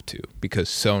they have to. Because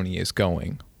Sony is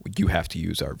going, you have to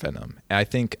use our Venom. And I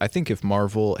think if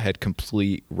Marvel had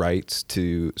complete rights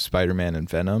to Spider-Man and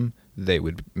Venom, they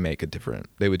would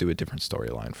do a different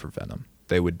storyline for Venom.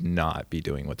 They would not be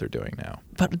doing what they're doing now.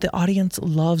 But the audience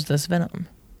loves this Venom.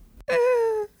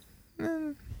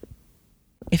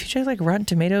 If you check like Rotten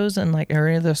Tomatoes and like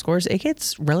any of the scores, it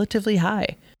gets relatively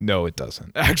high. No, it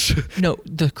doesn't. Actually, no,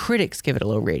 the critics give it a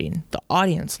low rating. The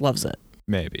audience loves it.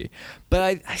 Maybe,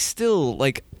 but I still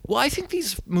like. Well, I think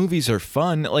these movies are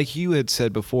fun. Like you had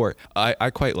said before, I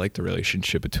quite like the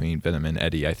relationship between Venom and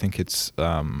Eddie. I think it's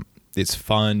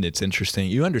fun. It's interesting.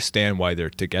 You understand why they're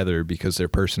together because their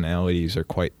personalities are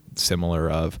quite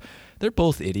similar. They're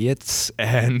both idiots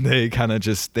and they kind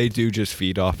of they do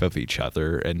feed off of each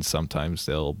other, and sometimes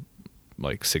they'll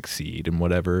like succeed and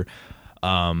whatever.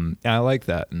 And I like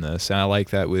that in this, and I like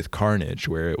that with Carnage,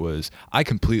 where I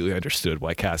completely understood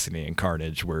why Cassidy and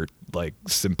Carnage were like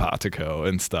simpatico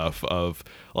and stuff of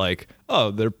like,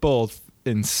 oh, they're both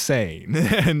insane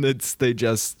and they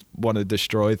just want to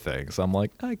destroy things. I'm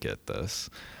like, I get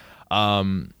this.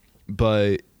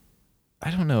 But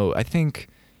I don't know. I think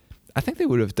they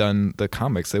would have done the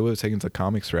comics. They would have taken the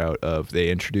comics route of they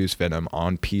introduce Venom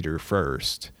on Peter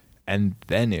first, and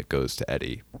then it goes to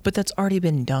Eddie. But that's already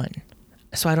been done.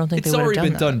 So I don't think they would have done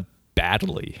that. It's already been done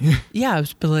badly. Yeah,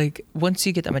 but like once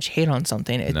you get that much hate on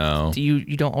something,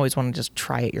 you don't always want to just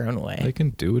try it your own way. They can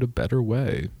do it a better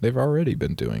way. They've already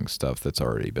been doing stuff that's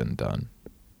already been done.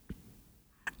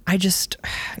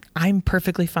 I'm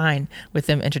perfectly fine with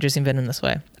them introducing Venom this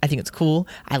way. I think it's cool.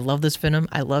 I love this Venom.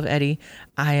 I love Eddie.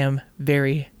 I am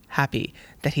very happy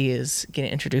that he is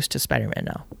getting introduced to Spider-Man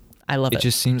now. I love it. It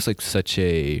just seems like such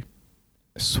a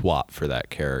swap for that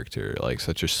character, like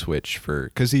such a switch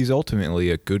because he's ultimately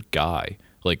a good guy,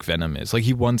 like Venom is. Like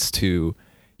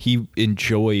he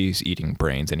enjoys eating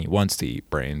brains and he wants to eat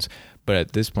brains. But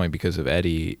at this point, because of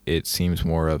Eddie, it seems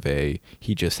more of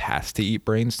he just has to eat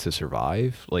brains to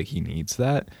survive. Like he needs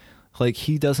that. Like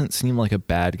he doesn't seem like a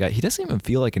bad guy. He doesn't even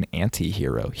feel like an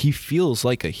anti-hero. He feels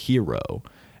like a hero.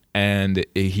 And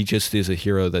he just is a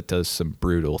hero that does some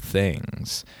brutal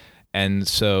things. And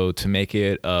so to make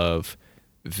it of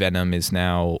Venom is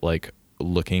now like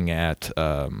looking at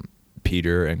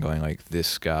Peter and going like,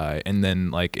 this guy. And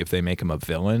then like if they make him a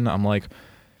villain, I'm like,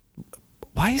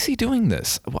 why is he doing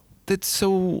this? That's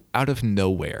so out of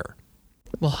nowhere.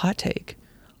 Well, hot take.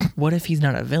 What if he's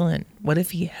not a villain? What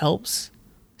if he helps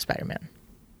Spider-Man?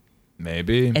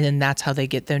 Maybe. And then that's how they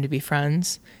get them to be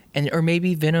friends. Or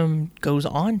maybe Venom goes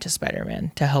on to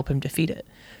Spider-Man to help him defeat it.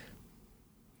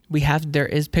 There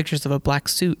is pictures of a black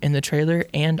suit in the trailer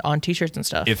and on t-shirts and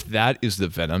stuff. If that is the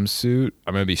Venom suit,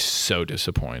 I'm going to be so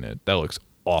disappointed. That looks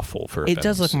awful for a Venom It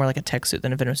does look suit. More like a tech suit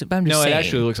than a Venom suit, but I'm just saying. No, it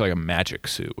actually looks like a magic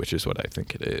suit, which is what I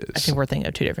think it is. I think we're thinking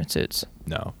of two different suits.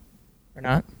 No. Or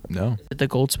not? No. Is it the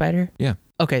Gold Spider? Yeah.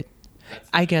 Okay.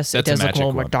 I guess it does look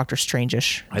more like Doctor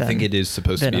Strange-ish. I think it is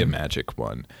supposed Venom. to be a magic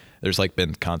one. There's like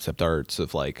been concept arts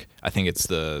of like, I think it's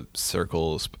the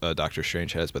circles Doctor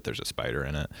Strange has, but there's a spider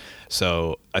in it.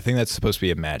 So I think that's supposed to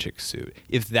be a magic suit.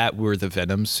 If that were the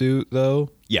Venom suit though,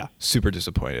 yeah, super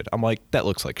disappointed. I'm like, that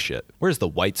looks like shit. Where's the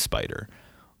white spider?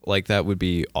 Like that would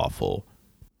be awful.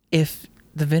 If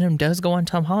the Venom does go on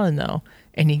Tom Holland though,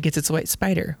 and he gets its white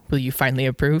spider, will you finally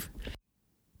approve?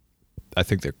 I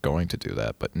think they're going to do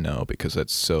that, but no, because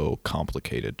that's so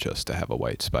complicated just to have a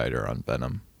white spider on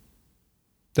Venom.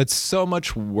 That's so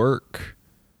much work.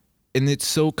 And it's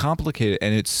so complicated.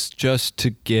 And it's just to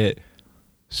get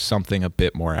something a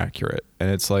bit more accurate. And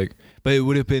it's like, but it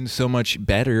would have been so much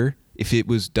better if it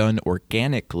was done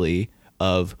organically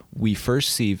of we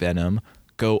first see Venom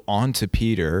go on to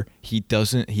Peter. He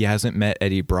hasn't met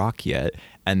Eddie Brock yet.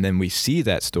 And then we see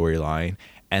that storyline.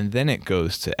 And then it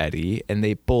goes to Eddie, and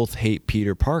they both hate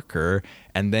Peter Parker,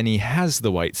 and then he has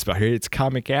the white spider. It's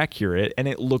comic accurate, and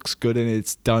it looks good, and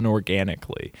it's done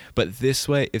organically. But this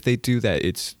way, if they do that,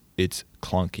 it's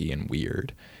clunky and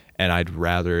weird. And I'd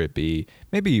rather it be,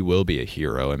 maybe he will be a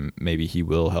hero and maybe he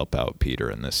will help out Peter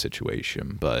in this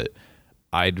situation, but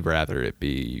I'd rather it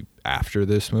be after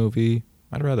this movie.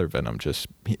 I'd rather Venom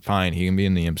fine, he can be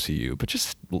in the MCU, but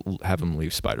just have him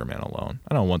leave Spider-Man alone.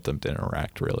 I don't want them to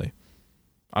interact, really.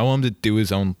 I want him to do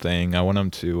his own thing. I want him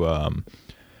to,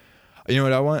 you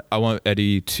know what I want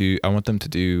them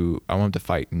to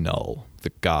fight Null,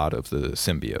 the god of the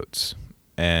symbiotes.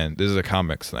 And this is a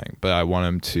comics thing, but I want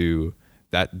him to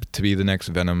be the next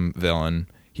Venom villain.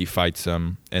 He fights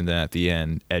him, and then at the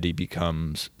end, Eddie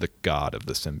becomes the god of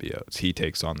the symbiotes. He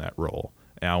takes on that role,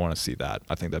 and I want to see that.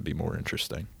 I think that'd be more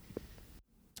interesting.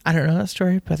 I don't know that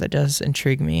story, but that does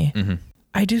intrigue me. Mm-hmm.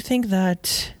 I do think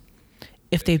that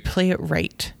if they play it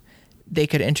right, they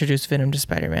could introduce Venom to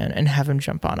Spider-Man and have him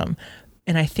jump on him.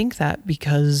 And I think that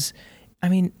because, I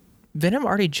mean, Venom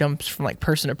already jumps from like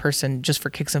person to person just for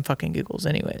kicks and fucking giggles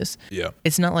anyways. Yeah.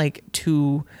 It's not like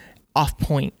too off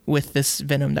point with this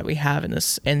Venom that we have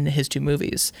in his two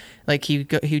movies. Like he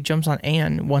jumps on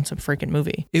Anne once a freaking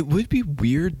movie. It would be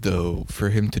weird though for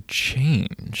him to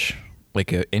change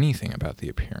like anything about the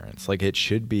appearance. Like it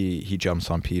should be he jumps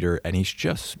on Peter and he's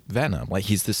just Venom. Like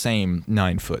he's the same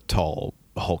 9 foot tall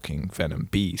hulking Venom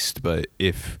beast, but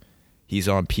if he's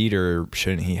on Peter,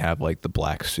 shouldn't he have like the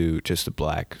black suit, just a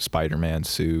black Spider-Man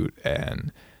suit?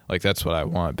 And like that's what I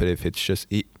want. But if it's just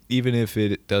even if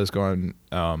it does go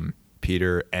on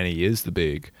Peter and he is the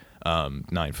big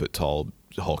 9 foot tall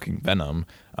hulking Venom,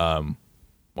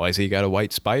 why has he got a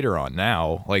white spider on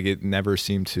now? Like it never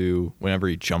seemed to, whenever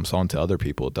he jumps onto other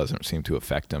people, it doesn't seem to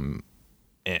affect him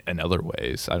in other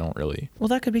ways. I don't really. Well,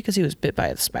 that could be because he was bit by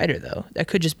a spider, though. That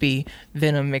could just be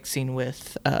Venom mixing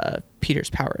with Peter's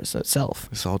powers itself.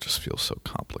 This all just feels so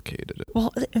complicated.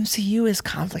 Well, the MCU is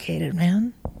complicated,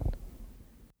 man.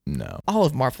 No. All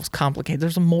of Marvel's complicated.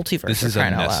 There's a multiverse. This is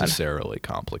unnecessarily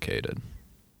complicated.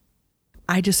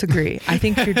 I disagree. I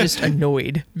think you're just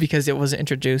annoyed because it wasn't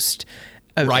introduced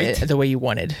right the way you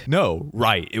wanted. No,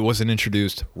 right. It wasn't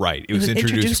introduced right. It was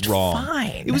introduced wrong.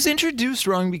 Fine. It was introduced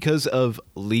wrong because of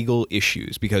legal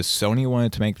issues, because Sony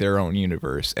wanted to make their own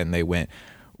universe and they went,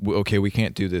 okay, we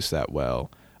can't do this that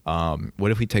well.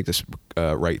 What if we take this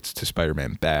rights to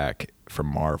Spider-Man back from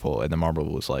Marvel? And then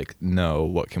Marvel was like, no,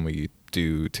 what can we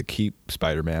do to keep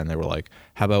Spider-Man? They were like,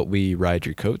 how about we ride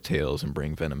your coattails and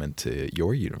bring Venom into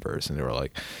your universe? And they were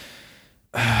like,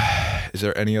 is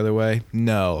there any other way?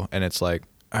 No. And it's like,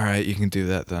 all right, you can do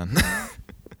that then.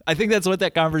 I think that's what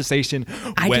that conversation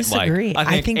went disagree. like.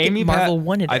 I think Marvel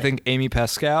wanted it. I think Amy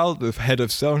Pascal, the head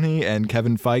of Sony, and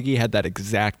Kevin Feige had that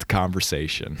exact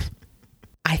conversation.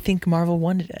 I think Marvel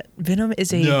wanted it. Venom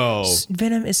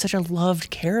is such a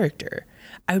loved character.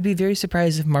 I would be very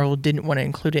surprised if Marvel didn't want to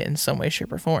include it in some way,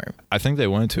 shape, or form. I think they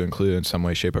wanted to include it in some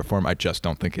way, shape, or form. I just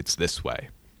don't think it's this way.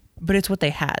 But it's what they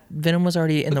had. Venom was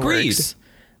already in the works.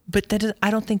 But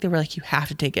I don't think they were like, you have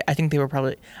to take it. I think they were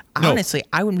probably... No. Honestly,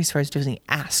 I wouldn't be surprised if Disney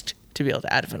asked to be able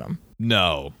to add Venom.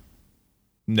 No.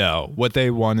 What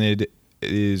they wanted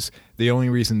is... The only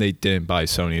reason they didn't buy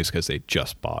Sony is because they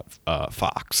just bought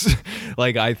Fox.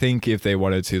 Like, I think if they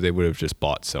wanted to, they would have just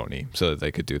bought Sony so that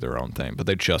they could do their own thing. But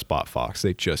they just bought Fox.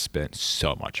 They just spent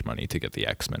so much money to get the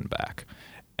X-Men back.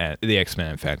 And the X-Men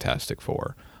and Fantastic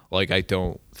Four. Like, I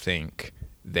don't think...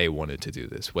 they wanted to do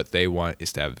this. What they want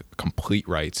is to have complete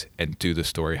rights and do the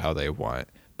story how they want,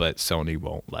 but Sony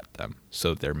won't let them.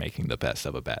 So they're making the best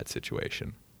of a bad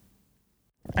situation.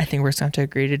 I think we're just going to have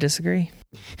to agree to disagree.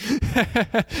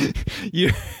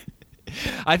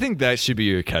 I think that should be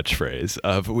your catchphrase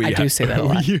of I do say that a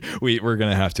lot. We're going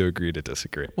to have to agree to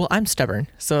disagree. Well, I'm stubborn.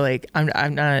 So like I'm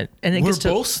not, and it we're gets to,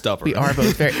 both stubborn. We are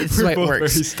both very, this is why it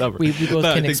works. Very stubborn. We both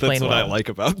can explain that's what I like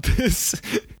about this.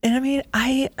 And I mean,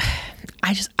 I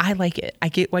like it. I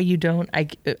get why you don't.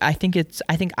 I think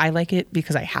I like it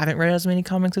because I haven't read as many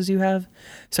comics as you have.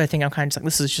 So I think I'm kind of just like,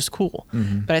 this is just cool.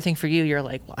 Mm-hmm. But I think for you, you're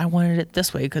like, well, I wanted it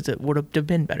this way because it would have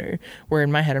been better. Where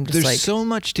in my head, I'm just there's so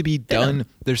much to be done.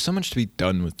 There's so much to be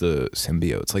done with the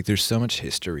symbiotes. Like there's so much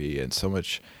history and so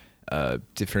much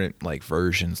different like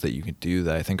versions that you can do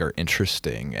that I think are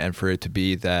interesting. And for it to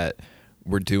be that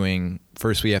we're doing,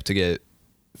 first we have to get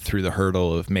through the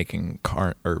hurdle of making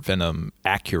Venom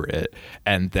accurate,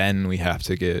 and then we have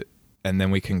to get, and then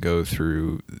we can go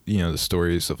through, the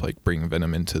stories of like bringing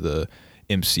Venom into the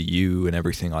MCU and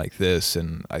everything like this.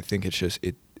 And I think it's just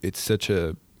it's such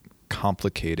a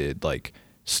complicated like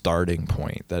starting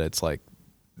point that it's like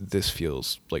this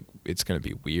feels like it's going to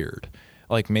be weird.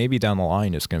 Like maybe down the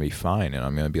line it's going to be fine and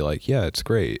I'm going to be like, yeah, it's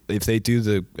great. If they do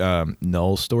the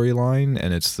Null storyline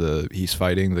and it's he's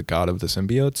fighting the god of the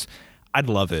symbiotes, I'd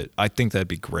love it. I think that'd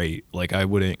be great. Like I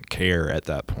wouldn't care at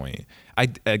that point.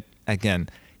 Again,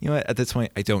 you know what? At this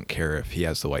point, I don't care if he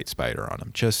has the white spider on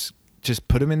him. Just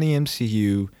put him in the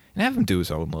MCU and have him do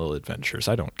his own little adventures.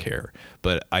 I don't care,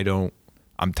 but I don't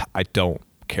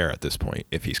care at this point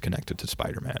if he's connected to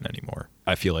Spider-Man anymore.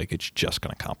 I feel like it's just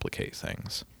going to complicate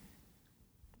things.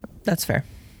 That's fair.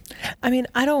 I mean,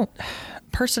 I don't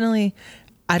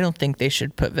think they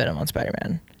should put Venom on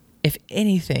Spider-Man. If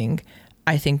anything,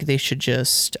 I think they should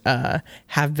just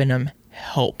have Venom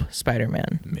help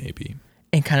Spider-Man. Maybe.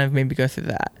 And kind of maybe go through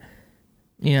that,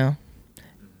 you know?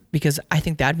 Because I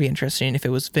think that'd be interesting if it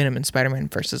was Venom and Spider-Man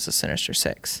versus the Sinister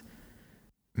Six.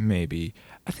 Maybe.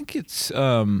 I think it's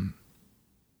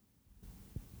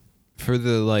for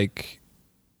the, like,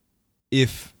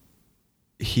 if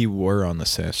he were on the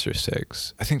Sinister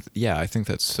Six, I think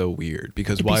that's so weird,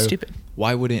 because It'd be stupid.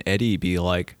 Why wouldn't Eddie be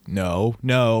like, no,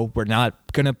 we're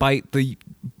not gonna bite the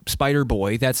Spider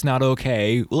Boy, that's not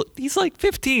okay. Well, he's like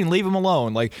 15, leave him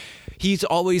alone. Like, he's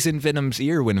always in Venom's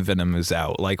ear when Venom is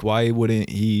out. Like, why wouldn't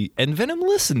he? And Venom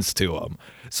listens to him,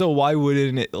 so why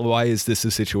is this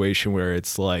a situation where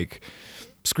it's like,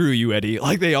 screw you, Eddie?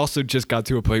 Like, they also just got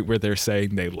to a point where they're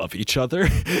saying they love each other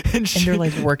and they're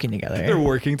like working together. They're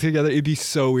working together. It'd be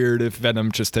so weird if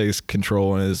Venom just takes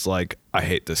control and is like, I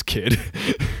hate this kid.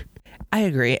 I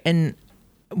agree. And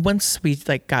once we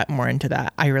like got more into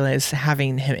that, I realized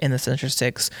having him in the Sinister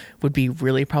Six would be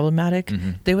really problematic.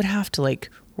 Mm-hmm. They would have to like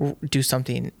do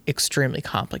something extremely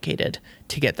complicated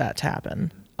to get that to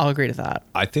happen. I'll agree to that.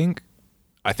 I think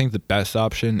the best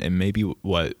option, and maybe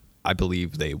what I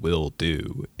believe they will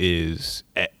do, is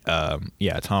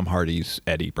Tom Hardy's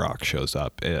Eddie Brock shows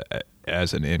up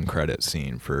as an end credit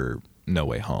scene for No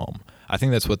Way Home. I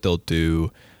think that's what they'll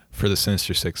do for the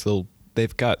Sinister Six.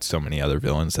 They've got so many other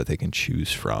villains that they can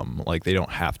choose from. Like, they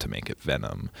don't have to make it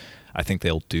Venom. I think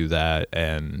they'll do that,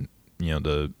 and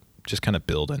just kind of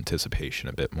build anticipation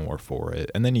a bit more for it.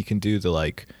 And then you can do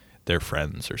their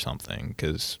friends or something,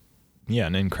 because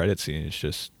an end credit scene is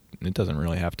just, it doesn't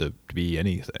really have to be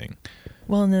anything.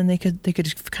 Well, and then they could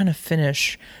kind of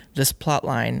finish this plot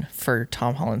line for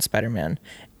Tom Holland's Spider-Man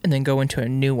and then go into a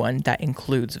new one that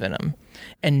includes Venom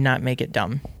and not make it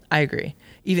dumb. I agree.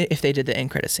 Even if they did the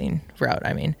end credit scene route,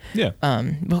 I mean. Yeah.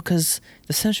 Well, because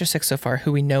the Sinister Six so far,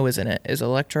 who we know is in it, is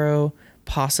Electro,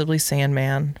 possibly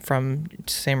Sandman from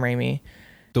Sam Raimi.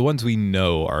 The ones we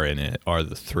know are in it are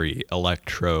the three: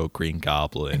 Electro, Green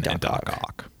Goblin, and Doc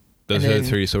Ock. Those are the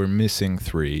three, so we're missing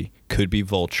three. Could be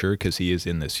Vulture, because he is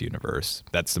in this universe.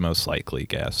 That's the most likely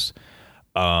guess.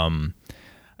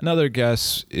 Another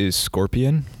guess is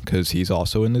Scorpion, because he's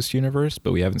also in this universe,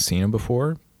 but we haven't seen him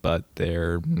before. But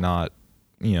they're not,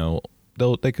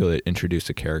 they could introduce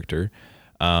a character.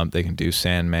 They can do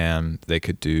Sandman. They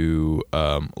could do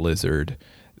Lizard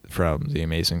from The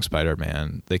Amazing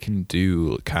Spider-Man. They can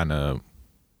do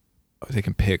they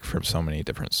can pick from so many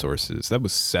different sources. That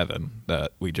was 7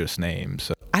 that we just named.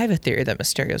 So I have a theory that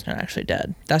Mysterio's not actually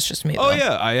dead. That's just me, though. Oh,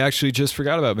 yeah. I actually just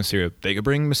forgot about Mysterio. They could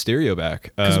bring Mysterio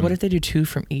back. Because what if they do 2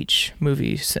 from each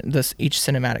movie, each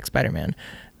cinematic Spider-Man?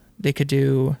 They could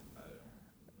do...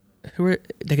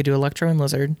 They could do Electro and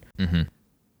Lizard, mm-hmm.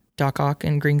 Doc Ock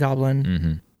and Green Goblin,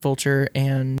 mm-hmm. Vulture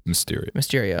and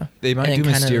Mysterio. They might do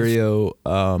Mysterio.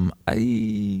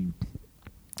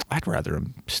 I'd rather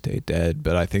him stay dead,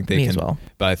 but I think they can. As well.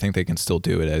 But I think they can still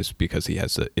do it because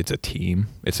it's a team.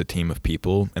 It's a team of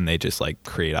people, and they just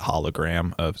create a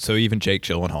hologram of. So even Jake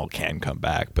Gyllenhaal can come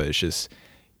back, but it's just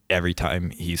every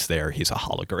time he's there, he's a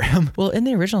hologram. Well, in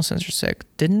the original Sinister Six,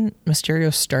 didn't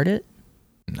Mysterio start it?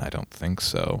 I don't think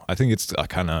so. I think it's I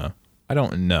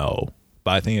don't know,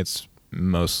 but I think it's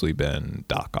mostly been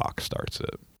Doc Ock starts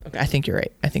it. Okay, I think you're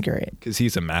right. Because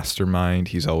he's a mastermind.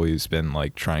 He's always been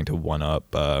trying to one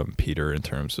up Peter in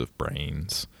terms of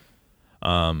brains.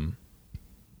 Do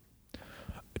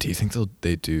you think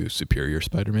they do Superior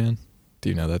Spider-Man? Do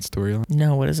you know that storyline?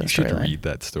 No, what is that storyline? You should read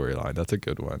that storyline. That's a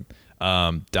good one.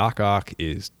 Doc Ock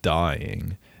is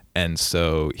dying, and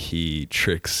so he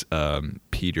tricks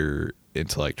Peter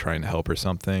into trying to help or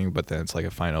something, but then it's a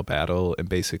final battle, and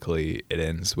basically it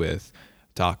ends with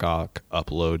Doc Ock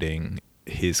uploading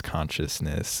his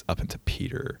consciousness up into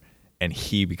Peter, and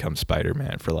he becomes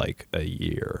Spider-Man for a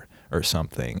year or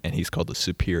something, and he's called the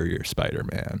Superior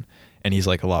Spider-Man, and he's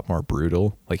a lot more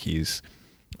brutal. He's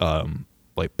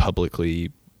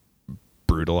publicly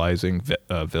brutalizing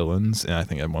villains, and I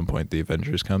think at one point the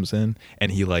Avengers comes in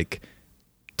and he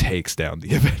takes down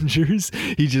the Avengers.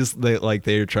 He just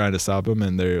they're trying to stop him,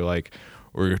 and they're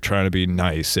we're trying to be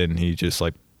nice, and he just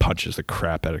punches the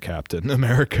crap out of Captain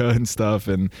America and stuff.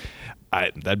 And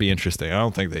that'd be interesting. I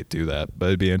don't think they'd do that, but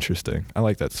it'd be interesting. I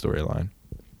like that storyline.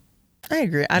 I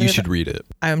agree. You should read it.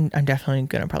 I'm definitely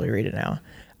gonna probably read it now.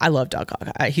 I love Doc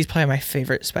Ock. He's probably my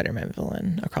favorite Spider-Man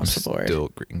villain across the board. Still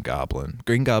Green Goblin.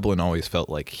 Green Goblin always felt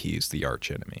like he's the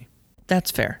arch enemy.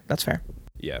 That's fair.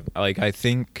 Yeah, like I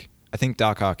think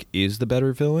Doc Ock is the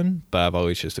better villain, but I've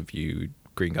always just viewed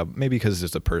Green Goblin, maybe because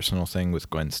it's a personal thing with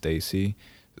Gwen Stacy.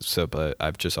 So, but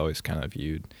I've just always kind of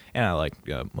viewed, and I like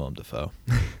Willem Dafoe.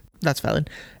 That's valid,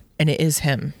 and it is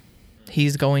him.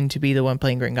 He's going to be the one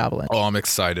playing Green Goblin. Oh, I'm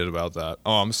excited about that.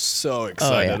 Oh, I'm so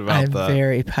excited about that. I'm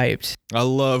very hyped. I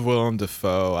love Willem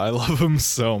Dafoe. I love him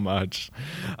so much.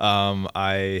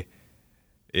 I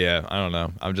don't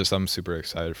know. I'm super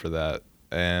excited for that.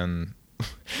 And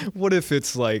what if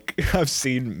it's like, I've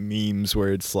seen memes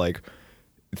where it's like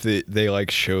they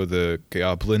like show the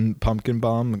Goblin pumpkin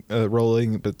bomb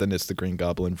rolling, but then it's the Green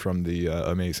Goblin from the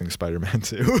Amazing Spider-Man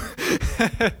 2.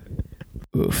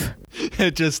 Oof.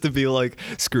 Just to be like,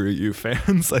 screw you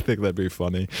fans. I think that'd be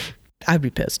funny. I'd be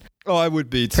pissed. Oh, I would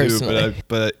be too,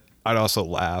 but I'd also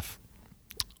laugh.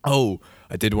 Oh,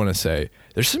 I did want to say,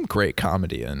 there's some great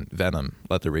comedy in Venom,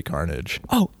 Let There Be Carnage.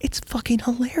 Oh, it's fucking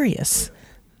hilarious.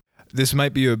 This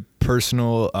might be a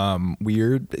personal,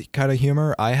 weird kind of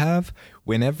humor I have.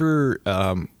 Whenever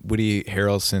Woody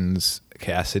Harrelson's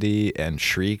Cassidy and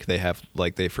Shriek,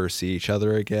 they first see each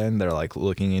other again, they're like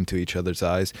looking into each other's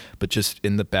eyes, but just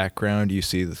in the background you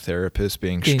see the therapist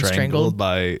being strangled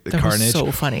by Carnage. Was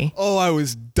so funny. Oh, I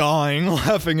was dying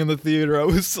laughing in the theater. I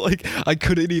was like, I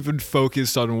couldn't even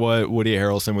focus on what Woody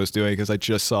Harrelson was doing because I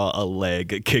just saw a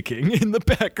leg kicking in the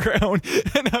background,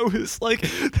 and I was like,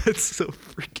 that's so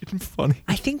freaking funny.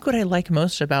 I think what I like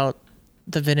most about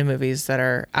the Venom movies that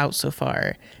are out so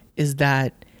far is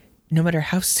that no matter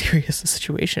how serious the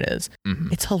situation is,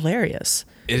 it's hilarious.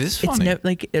 It is funny.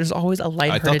 It's there's always a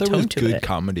lighthearted tone to it. I thought there was good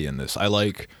comedy in this. I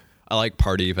like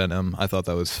Party Venom. I thought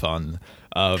that was fun.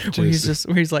 Where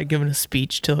he's like giving a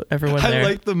speech to everyone there. I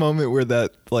like the moment where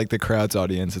that like the crowd's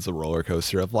audience is a roller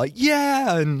coaster of like,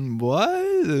 yeah, and what?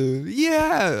 I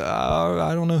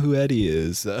don't know who Eddie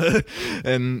is.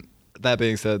 And that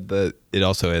being said, that it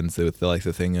also ends with like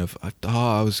the thing of,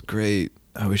 oh, I was great.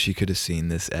 I wish you could have seen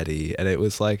this, Eddie. And it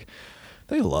was like,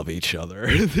 they love each other.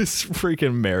 This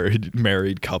freaking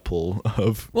married couple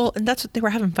of... Well, and that's what they were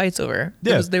having fights over.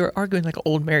 Yeah. They were arguing like an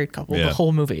old married couple the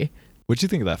whole movie. What'd you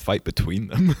think of that fight between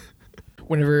them?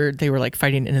 Whenever they were like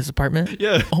fighting in his apartment.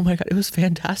 Yeah. Oh my God, it was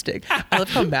fantastic. I love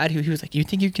how mad he was like, you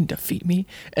think you can defeat me?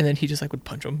 And then he just like would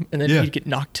punch him. And then he'd get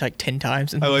knocked like 10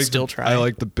 times and he'd still try. I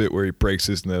like the bit where he breaks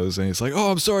his nose and he's like,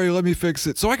 oh, I'm sorry, let me fix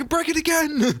it so I can break it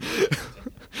again.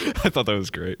 I thought that was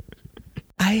great.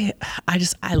 I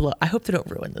hope they don't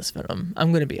ruin this Venom.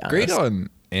 I'm going to be honest. Great on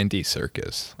Andy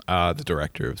Serkis, the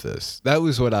director of this. That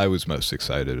was what I was most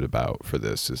excited about for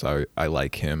this. Is I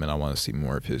like him and I want to see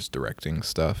more of his directing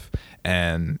stuff.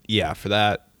 And yeah, for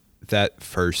that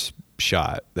first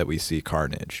shot that we see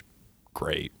Carnage,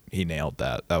 great. He nailed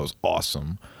that. That was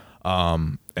awesome.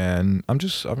 And I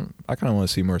kind of want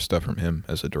to see more stuff from him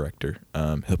as a director.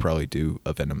 He'll probably do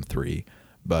a Venom 3.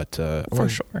 But for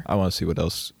sure, I want to see what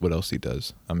else he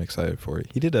does. I'm excited for it.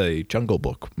 He did a Jungle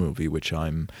Book movie, which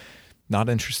I'm not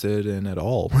interested in at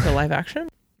all. The live action?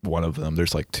 One of them.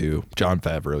 There's like two. Jon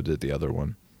Favreau did the other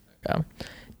one. Yeah.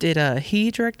 Did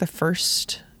he direct the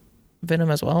first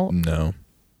Venom as well? No.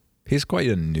 He's quite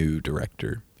a new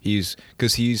director. He's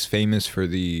famous for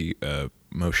the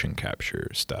motion capture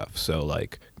stuff. So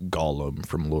like Gollum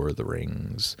from Lord of the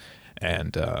Rings,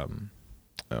 and I'm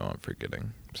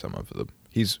forgetting some of them.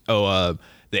 The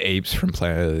apes from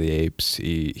Planet of the Apes.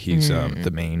 He's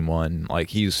the main one.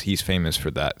 Like he's famous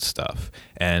for that stuff,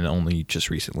 and only just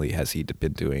recently has he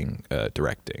been doing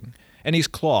directing. And he's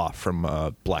Claw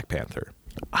from Black Panther.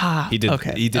 He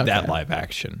did that live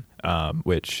action,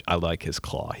 which I like his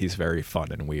Claw. He's very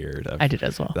fun and weird. I did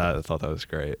as well. I thought that was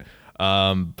great.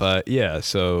 But yeah,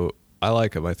 so I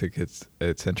like him. I think it's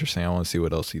interesting. I want to see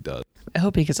what else he does. I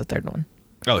hope he gets a third one.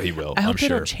 Oh, he will. I hope they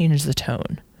don't change the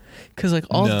tone. Because like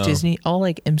all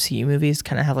MCU movies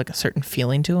kind of have like a certain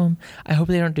feeling to them. I hope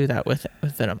they don't do that with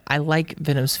Venom. I like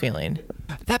Venom's feeling.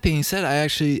 That being said,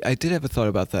 I did have a thought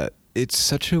about that. It's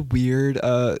such a weird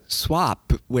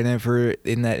swap whenever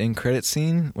in that end credit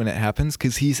scene when it happens,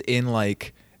 because he's in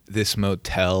like this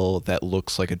motel that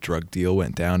looks like a drug deal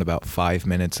went down about 5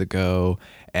 minutes ago,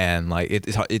 and like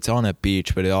it's on a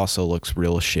beach, but it also looks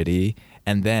real shitty.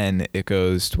 And then it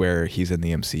goes to where he's in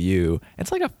the MCU.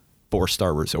 It's like a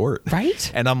 4-star resort,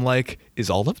 right? And I'm like, is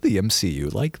all of the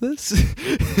MCU like this?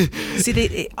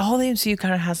 See, all the MCU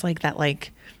kind of has like that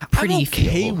like pretty I'm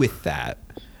okay feel with that.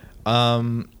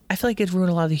 I feel like it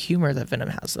ruined a lot of the humor that Venom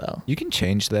has, though. You can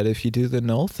change that if you do the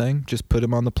Null thing. Just put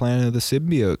him on the planet of the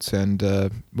symbiotes, and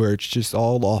where it's just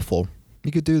all awful.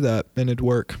 You could do that and it'd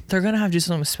work. They're going to have to do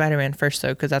something with Spider-Man first, though,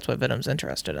 because that's what Venom's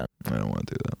interested in. I don't want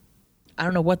to do that. I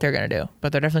don't know what they're going to do,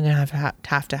 but they're definitely going to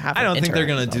have to have I don't think they're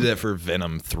going to do that for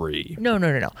Venom 3. No.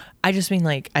 I just mean,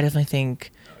 like, I definitely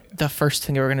think the first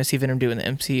thing we're going to see Venom do in the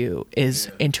MCU is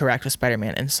interact with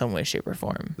Spider-Man in some way, shape, or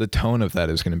form. The tone of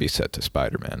that is going to be set to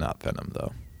Spider-Man, not Venom,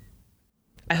 though.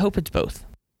 I hope it's both.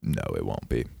 No, it won't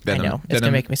be. I know. It's going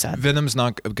to make me sad. Venom's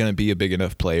not going to be a big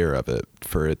enough player of it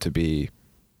for it to be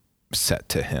set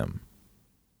to him.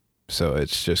 So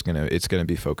it's going to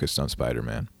be focused on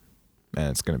Spider-Man. And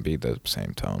it's going to be the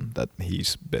same tone that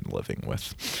he's been living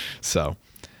with. So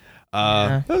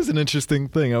that was an interesting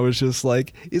thing. I was just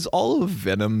like, is all of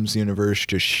Venom's universe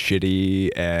just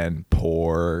shitty and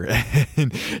poor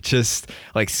and just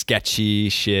like sketchy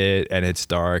shit and it's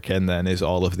dark? And then is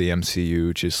all of the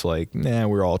MCU just like, nah,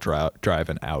 we're all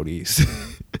driving Audis?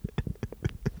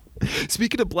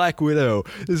 Speaking of Black Widow,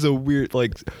 this is a weird,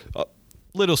 like,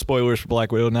 little spoilers for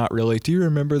Black Widow, not really. Do you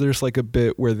remember there's like a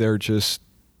bit where they're just,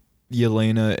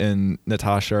 Yelena and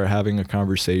Natasha are having a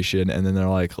conversation and then they're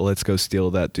like, let's go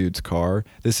steal that dude's car.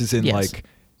 This is in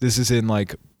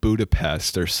like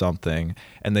Budapest or something.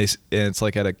 And it's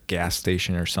like at a gas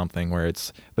station or something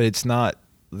but it's not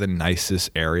the nicest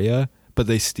area, but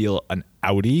they steal an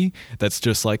Audi that's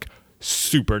just like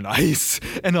super nice.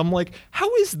 And I'm like,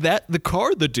 how is that the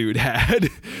car the dude had?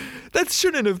 That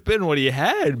shouldn't have been what he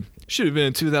had. Should have been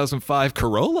a 2005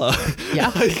 Corolla. Yeah.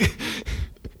 Like,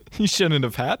 you shouldn't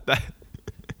have had that.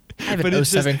 I have an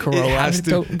 07 Corolla.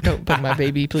 Don't put my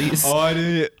baby, please. Oh, I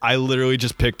didn't. I literally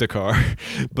just picked a car.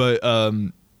 But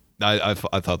I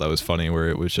thought that was funny where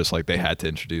it was just like they had to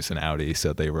introduce an Audi.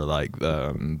 So they were like,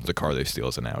 the car they steal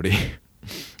is an Audi.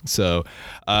 So,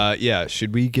 yeah.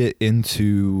 Should we get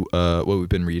into what we've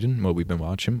been reading, what we've been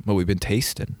watching, what we've been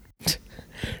tasting?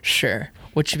 Sure.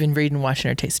 What you've been reading, watching,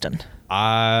 or tasting?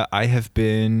 I have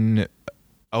been...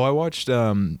 I watched...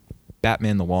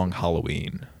 Batman The Long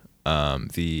Halloween,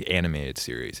 the animated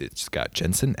series. It's got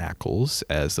Jensen Ackles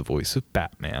as the voice of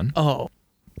Batman. Oh.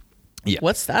 Yeah.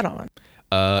 What's that on?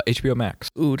 HBO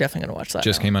Max. Ooh, definitely going to watch that.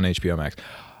 Just came on HBO Max.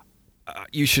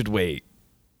 You should wait,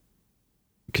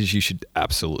 because you should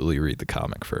absolutely read the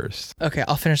comic first. Okay,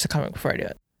 I'll finish the comic before I do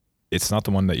it. It's not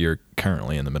the one that you're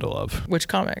currently in the middle of. Which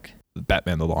comic?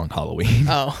 Batman The Long Halloween.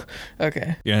 Oh,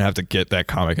 okay. You're going to have to get that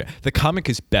comic. The comic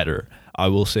is better. I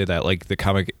will say that. Like, the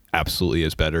comic absolutely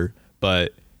is better,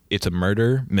 but it's a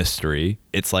murder mystery.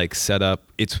 It's like set up.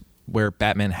 It's where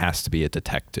Batman has to be a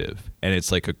detective, and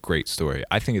it's like a great story.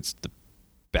 I think it's the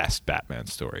best Batman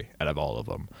story out of all of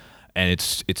them. And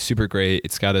it's super great.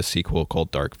 It's got a sequel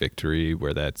called Dark Victory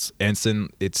where it's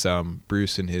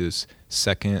Bruce in his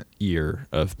second year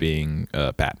of being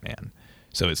Batman.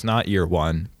 So it's not year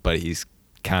one, but he's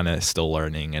kind of still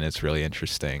learning, and it's really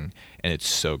interesting, and it's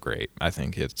so great. I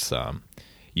think it's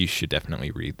you should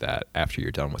definitely read that after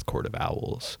you're done with Court of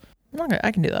Owls. Okay,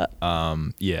 I can do that.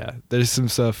 Yeah, there's some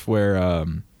stuff where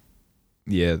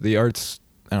the art's,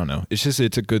 I don't know. It's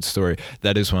a good story.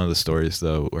 That is one of the stories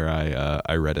though where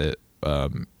I read it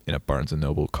in a Barnes and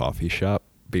Noble coffee shop.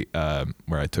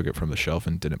 Where I took it from the shelf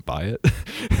and didn't buy it,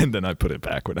 and then I put it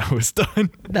back when I was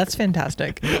done. That's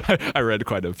fantastic. I read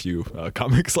quite a few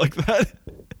comics like that.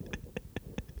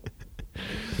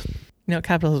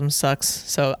 Capitalism sucks,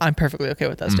 so I'm perfectly okay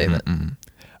with that statement. Mm-hmm.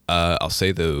 I'll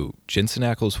say though, Jensen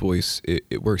Ackles' voice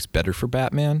it works better for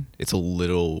Batman. It's a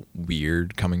little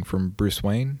weird coming from Bruce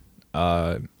Wayne.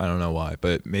 I don't know why,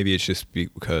 but maybe it's just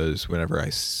because whenever I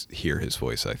hear his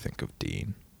voice, I think of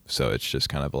Dean. So it's just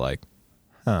kind of like.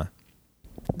 Huh.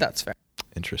 That's fair.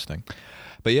 Interesting.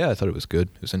 But yeah, I thought it was good.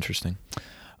 It was interesting.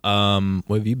 What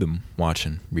have you been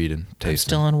watching, reading, tasting? I'm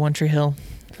still on One Tree Hill.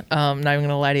 Not even going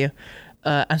to lie to you.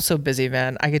 I'm so busy,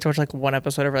 man. I get to watch like one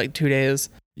episode every like 2 days.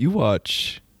 You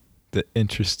watch the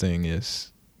interesting.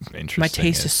 My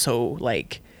taste is so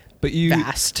like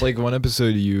vast. Like one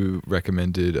episode you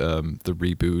recommended the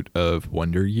reboot of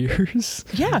Wonder Years.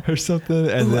 Yeah. Or something.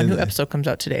 And then a new episode comes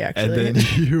out today actually. And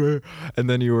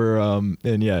then you were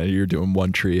you're doing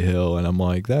One Tree Hill, and I'm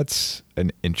like, that's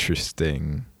an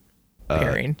interesting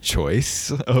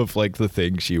choice of like the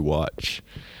things you watch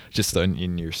just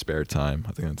in your spare time.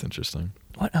 I think that's interesting.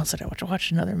 What else did I watch? I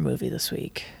watched another movie this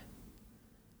week.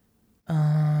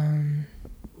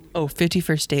 50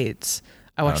 First Dates.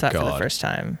 I watched that for the first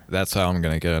time. That's how I'm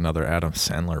going to get another Adam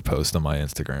Sandler post on my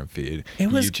Instagram feed. It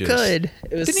was good.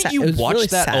 It was Didn't you watch really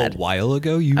that sad. A while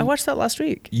ago? I watched that last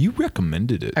week. You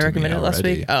recommended it. I recommended it last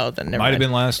week? Oh, then never mind. Might have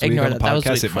been last week on the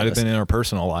podcast. It might have been in our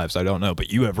personal lives. I don't know.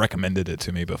 But you have recommended it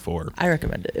to me before. I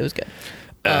recommend it. It was good.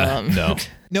 No.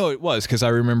 No, it was because I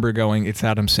remember going, it's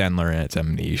Adam Sandler and it's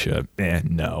Amnesia.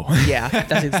 No. Yeah,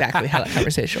 that's exactly how that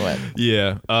conversation went.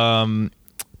 Yeah.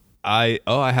 I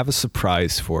have a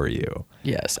surprise for you.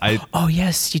 Yes.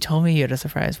 Yes, you told me you had a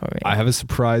surprise for me. I have a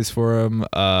surprise for him.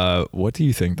 What do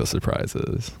you think the surprise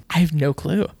is? I have no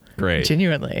clue. Great.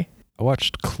 Genuinely. I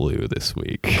watched Clue this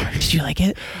week. Did you like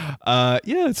it? Yeah,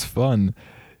 it's fun.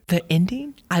 The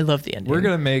ending? I love the ending. We're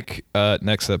going to make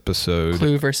next episode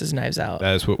Clue versus Knives Out.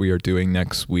 That is what we are doing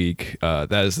next week.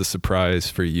 That is the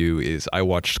surprise for you is I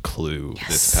watched Clue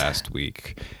this past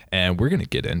week, and we're going to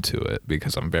get into it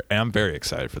because I'm very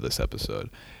excited for this episode.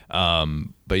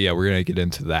 But yeah, we're going to get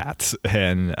into that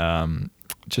and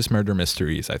just murder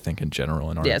mysteries, I think, in general.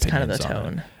 In our it's kind of the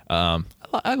tone.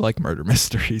 I like murder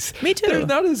mysteries. Me too. There's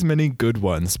not as many good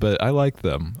ones, but I like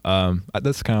them.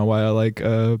 That's kind of why I like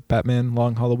Batman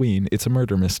Long Halloween. It's a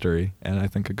murder mystery, and I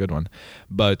think a good one.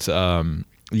 But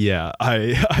yeah,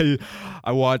 I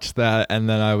watched that, and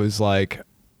then I was like,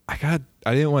 I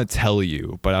didn't want to tell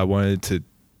you, but I wanted to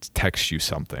text you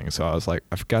something. So I was like,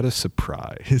 I've got a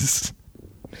surprise.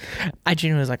 I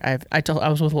genuinely was like, I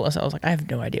was with Willis. I was like, I have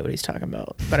no idea what he's talking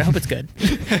about, but I hope it's good.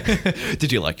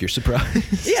 Did you like your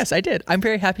surprise? Yes, I did. I'm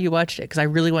very happy you watched it because I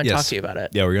really want to talk to you about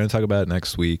it. Yeah, we're going to talk about it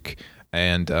next week.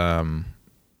 And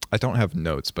I don't have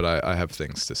notes, but I have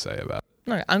things to say about it.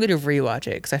 Okay, I'm going to rewatch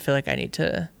it because I feel like I need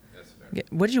to.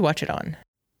 What did you watch it on?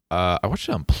 I watched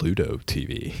it on Pluto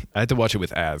TV. I had to watch it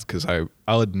with ads because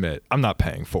I'll admit, I'm not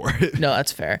paying for it. No,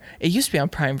 that's fair. It used to be on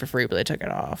Prime for free, but they took it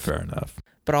off. Fair enough.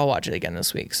 But I'll watch it again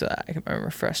this week so that I'm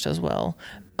refreshed as well.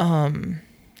 And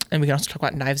we can also talk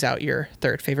about Knives Out, your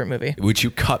third favorite movie. Which you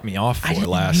cut me off for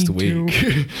last week.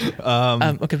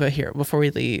 Okay, but here, before we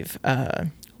leave,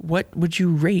 what would you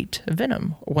rate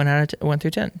Venom 1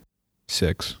 through 10?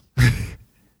 6.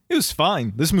 It was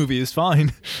fine. This movie is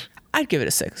fine. I'd give it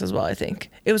a 6 as well, I think.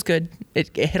 It was good.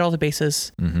 It hit all the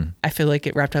bases. Mm-hmm. I feel like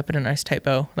it wrapped up in a nice tight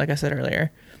bow, like I said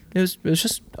earlier. It was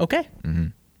just okay. Mm-hmm.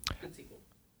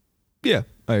 Yeah,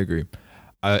 I agree.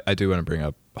 I do want to bring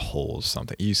up Holes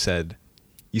something. You said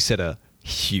a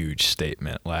huge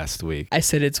statement last week. I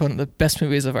said it's one of the best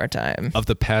movies of our time. Of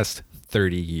the past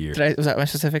 30 years. Was that my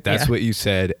specific? That's what you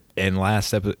said in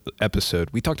last episode.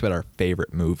 We talked about our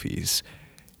favorite movies.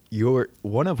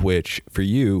 One of which for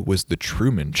you was The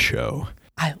Truman Show.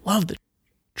 I love The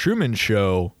Truman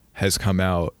Show has come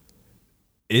out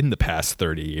in the past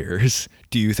 30 years.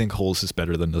 Do you think Holes is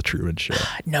better than The Truman Show?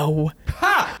 No.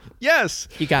 Ha! Yes.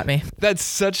 You got me. That's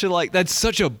such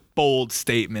a bold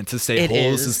statement to say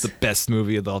Holes is the best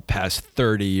movie of the past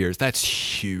 30 years. That's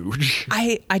huge.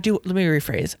 I do. Let me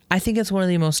rephrase. I think it's one of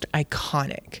the most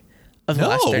iconic of the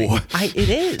last 30 years. It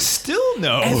is. Still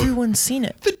no. Everyone's seen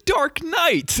it. The Dark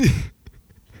Knight.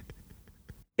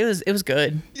 It was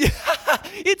good. Yeah.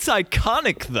 It's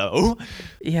iconic though.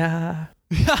 Yeah.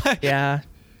 Yeah.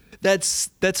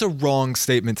 That's a wrong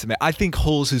statement to make. I think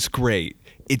Holes is great.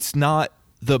 It's not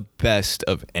the best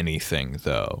of anything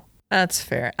though. That's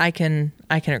fair. I can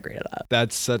agree to that.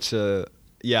 That's such a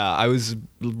I was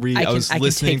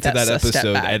listening to that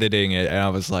episode, editing it, and I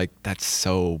was like, that's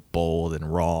so bold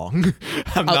and wrong.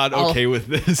 I'm not okay with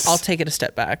this. I'll take it a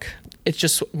step back. It's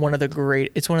just one of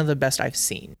the best I've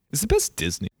seen. It's the best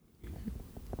Disney.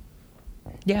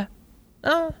 Yeah.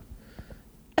 I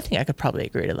think I could probably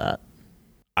agree to that.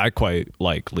 I quite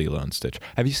like Lilo and Stitch.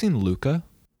 Have you seen Luca?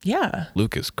 Yeah.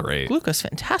 Luca's great. Luca's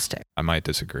fantastic. I might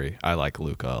disagree. I like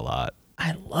Luca a lot.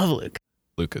 I love Luca.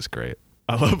 Luca's great.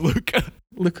 I love Luca.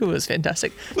 Luca was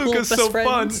fantastic. Luca's so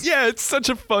fun. Yeah, it's such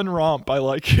a fun romp. I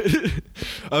like it.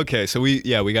 Okay, so we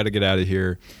got to get out of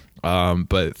here.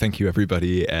 But thank you,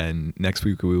 everybody. And next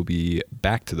week we will be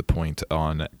back to the point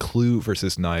on Clue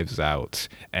versus Knives Out.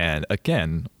 And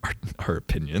again, our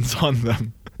opinions on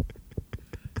them.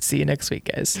 See you next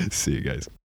week, guys. See you guys.